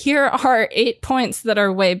sucks. Here are 8 points that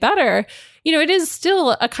are way better. You know, it is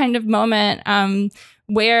still a kind of moment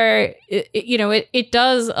where, it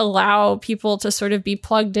does allow people to sort of be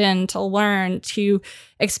plugged in, to learn, to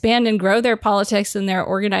expand and grow their politics and their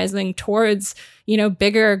organizing towards, you know,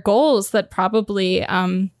 bigger goals that probably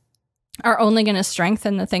are only going to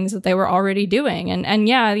strengthen the things that they were already doing. And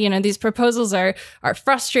yeah, you know, these proposals are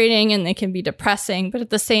frustrating and they can be depressing, but at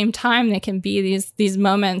the same time, they can be these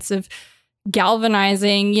moments of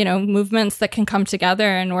galvanizing, you know, movements that can come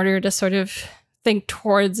together in order to sort of think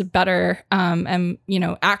towards a better and, you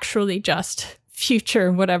know, actually just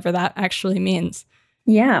future, whatever that actually means.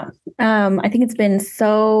 Yeah. I think it's been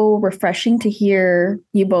so refreshing to hear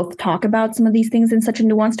you both talk about some of these things in such a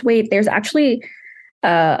nuanced way. There's actually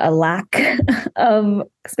a lack of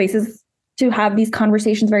spaces to have these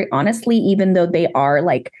conversations very honestly, even though they are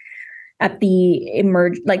like at the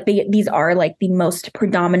these are like the most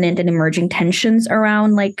predominant and emerging tensions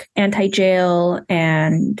around like anti-jail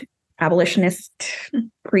and abolitionist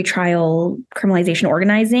pretrial criminalization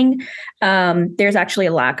organizing. There's actually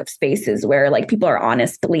a lack of spaces where like people are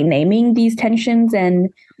honestly naming these tensions and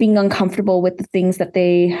being uncomfortable with the things that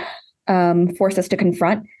they force us to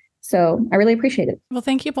confront. So I really appreciate it. Well,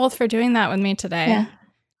 thank you both for doing that with me today. Yeah.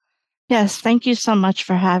 Yes, thank you so much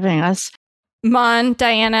for having us. Mon,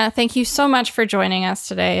 Diana, thank you so much for joining us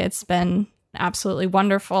today. It's been absolutely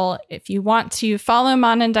wonderful. If you want to follow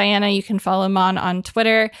Mon and Diana, you can follow Mon on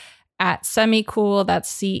Twitter at Semicool.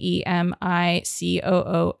 That's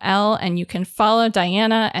CEMICOOL. And you can follow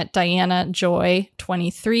Diana at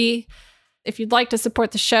DianaJoy23. If you'd like to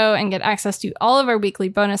support the show and get access to all of our weekly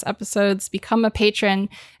bonus episodes, become a patron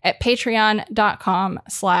at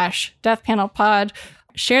patreon.com/deathpanelpod.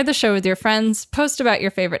 Share the show with your friends, post about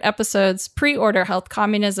your favorite episodes, pre-order Health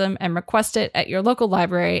Communism, and request it at your local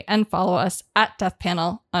library, and follow us at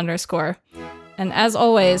deathpanel_. And as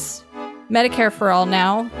always, Medicare for all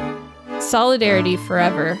now, Solidarity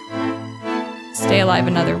forever. Stay alive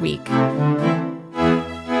another week.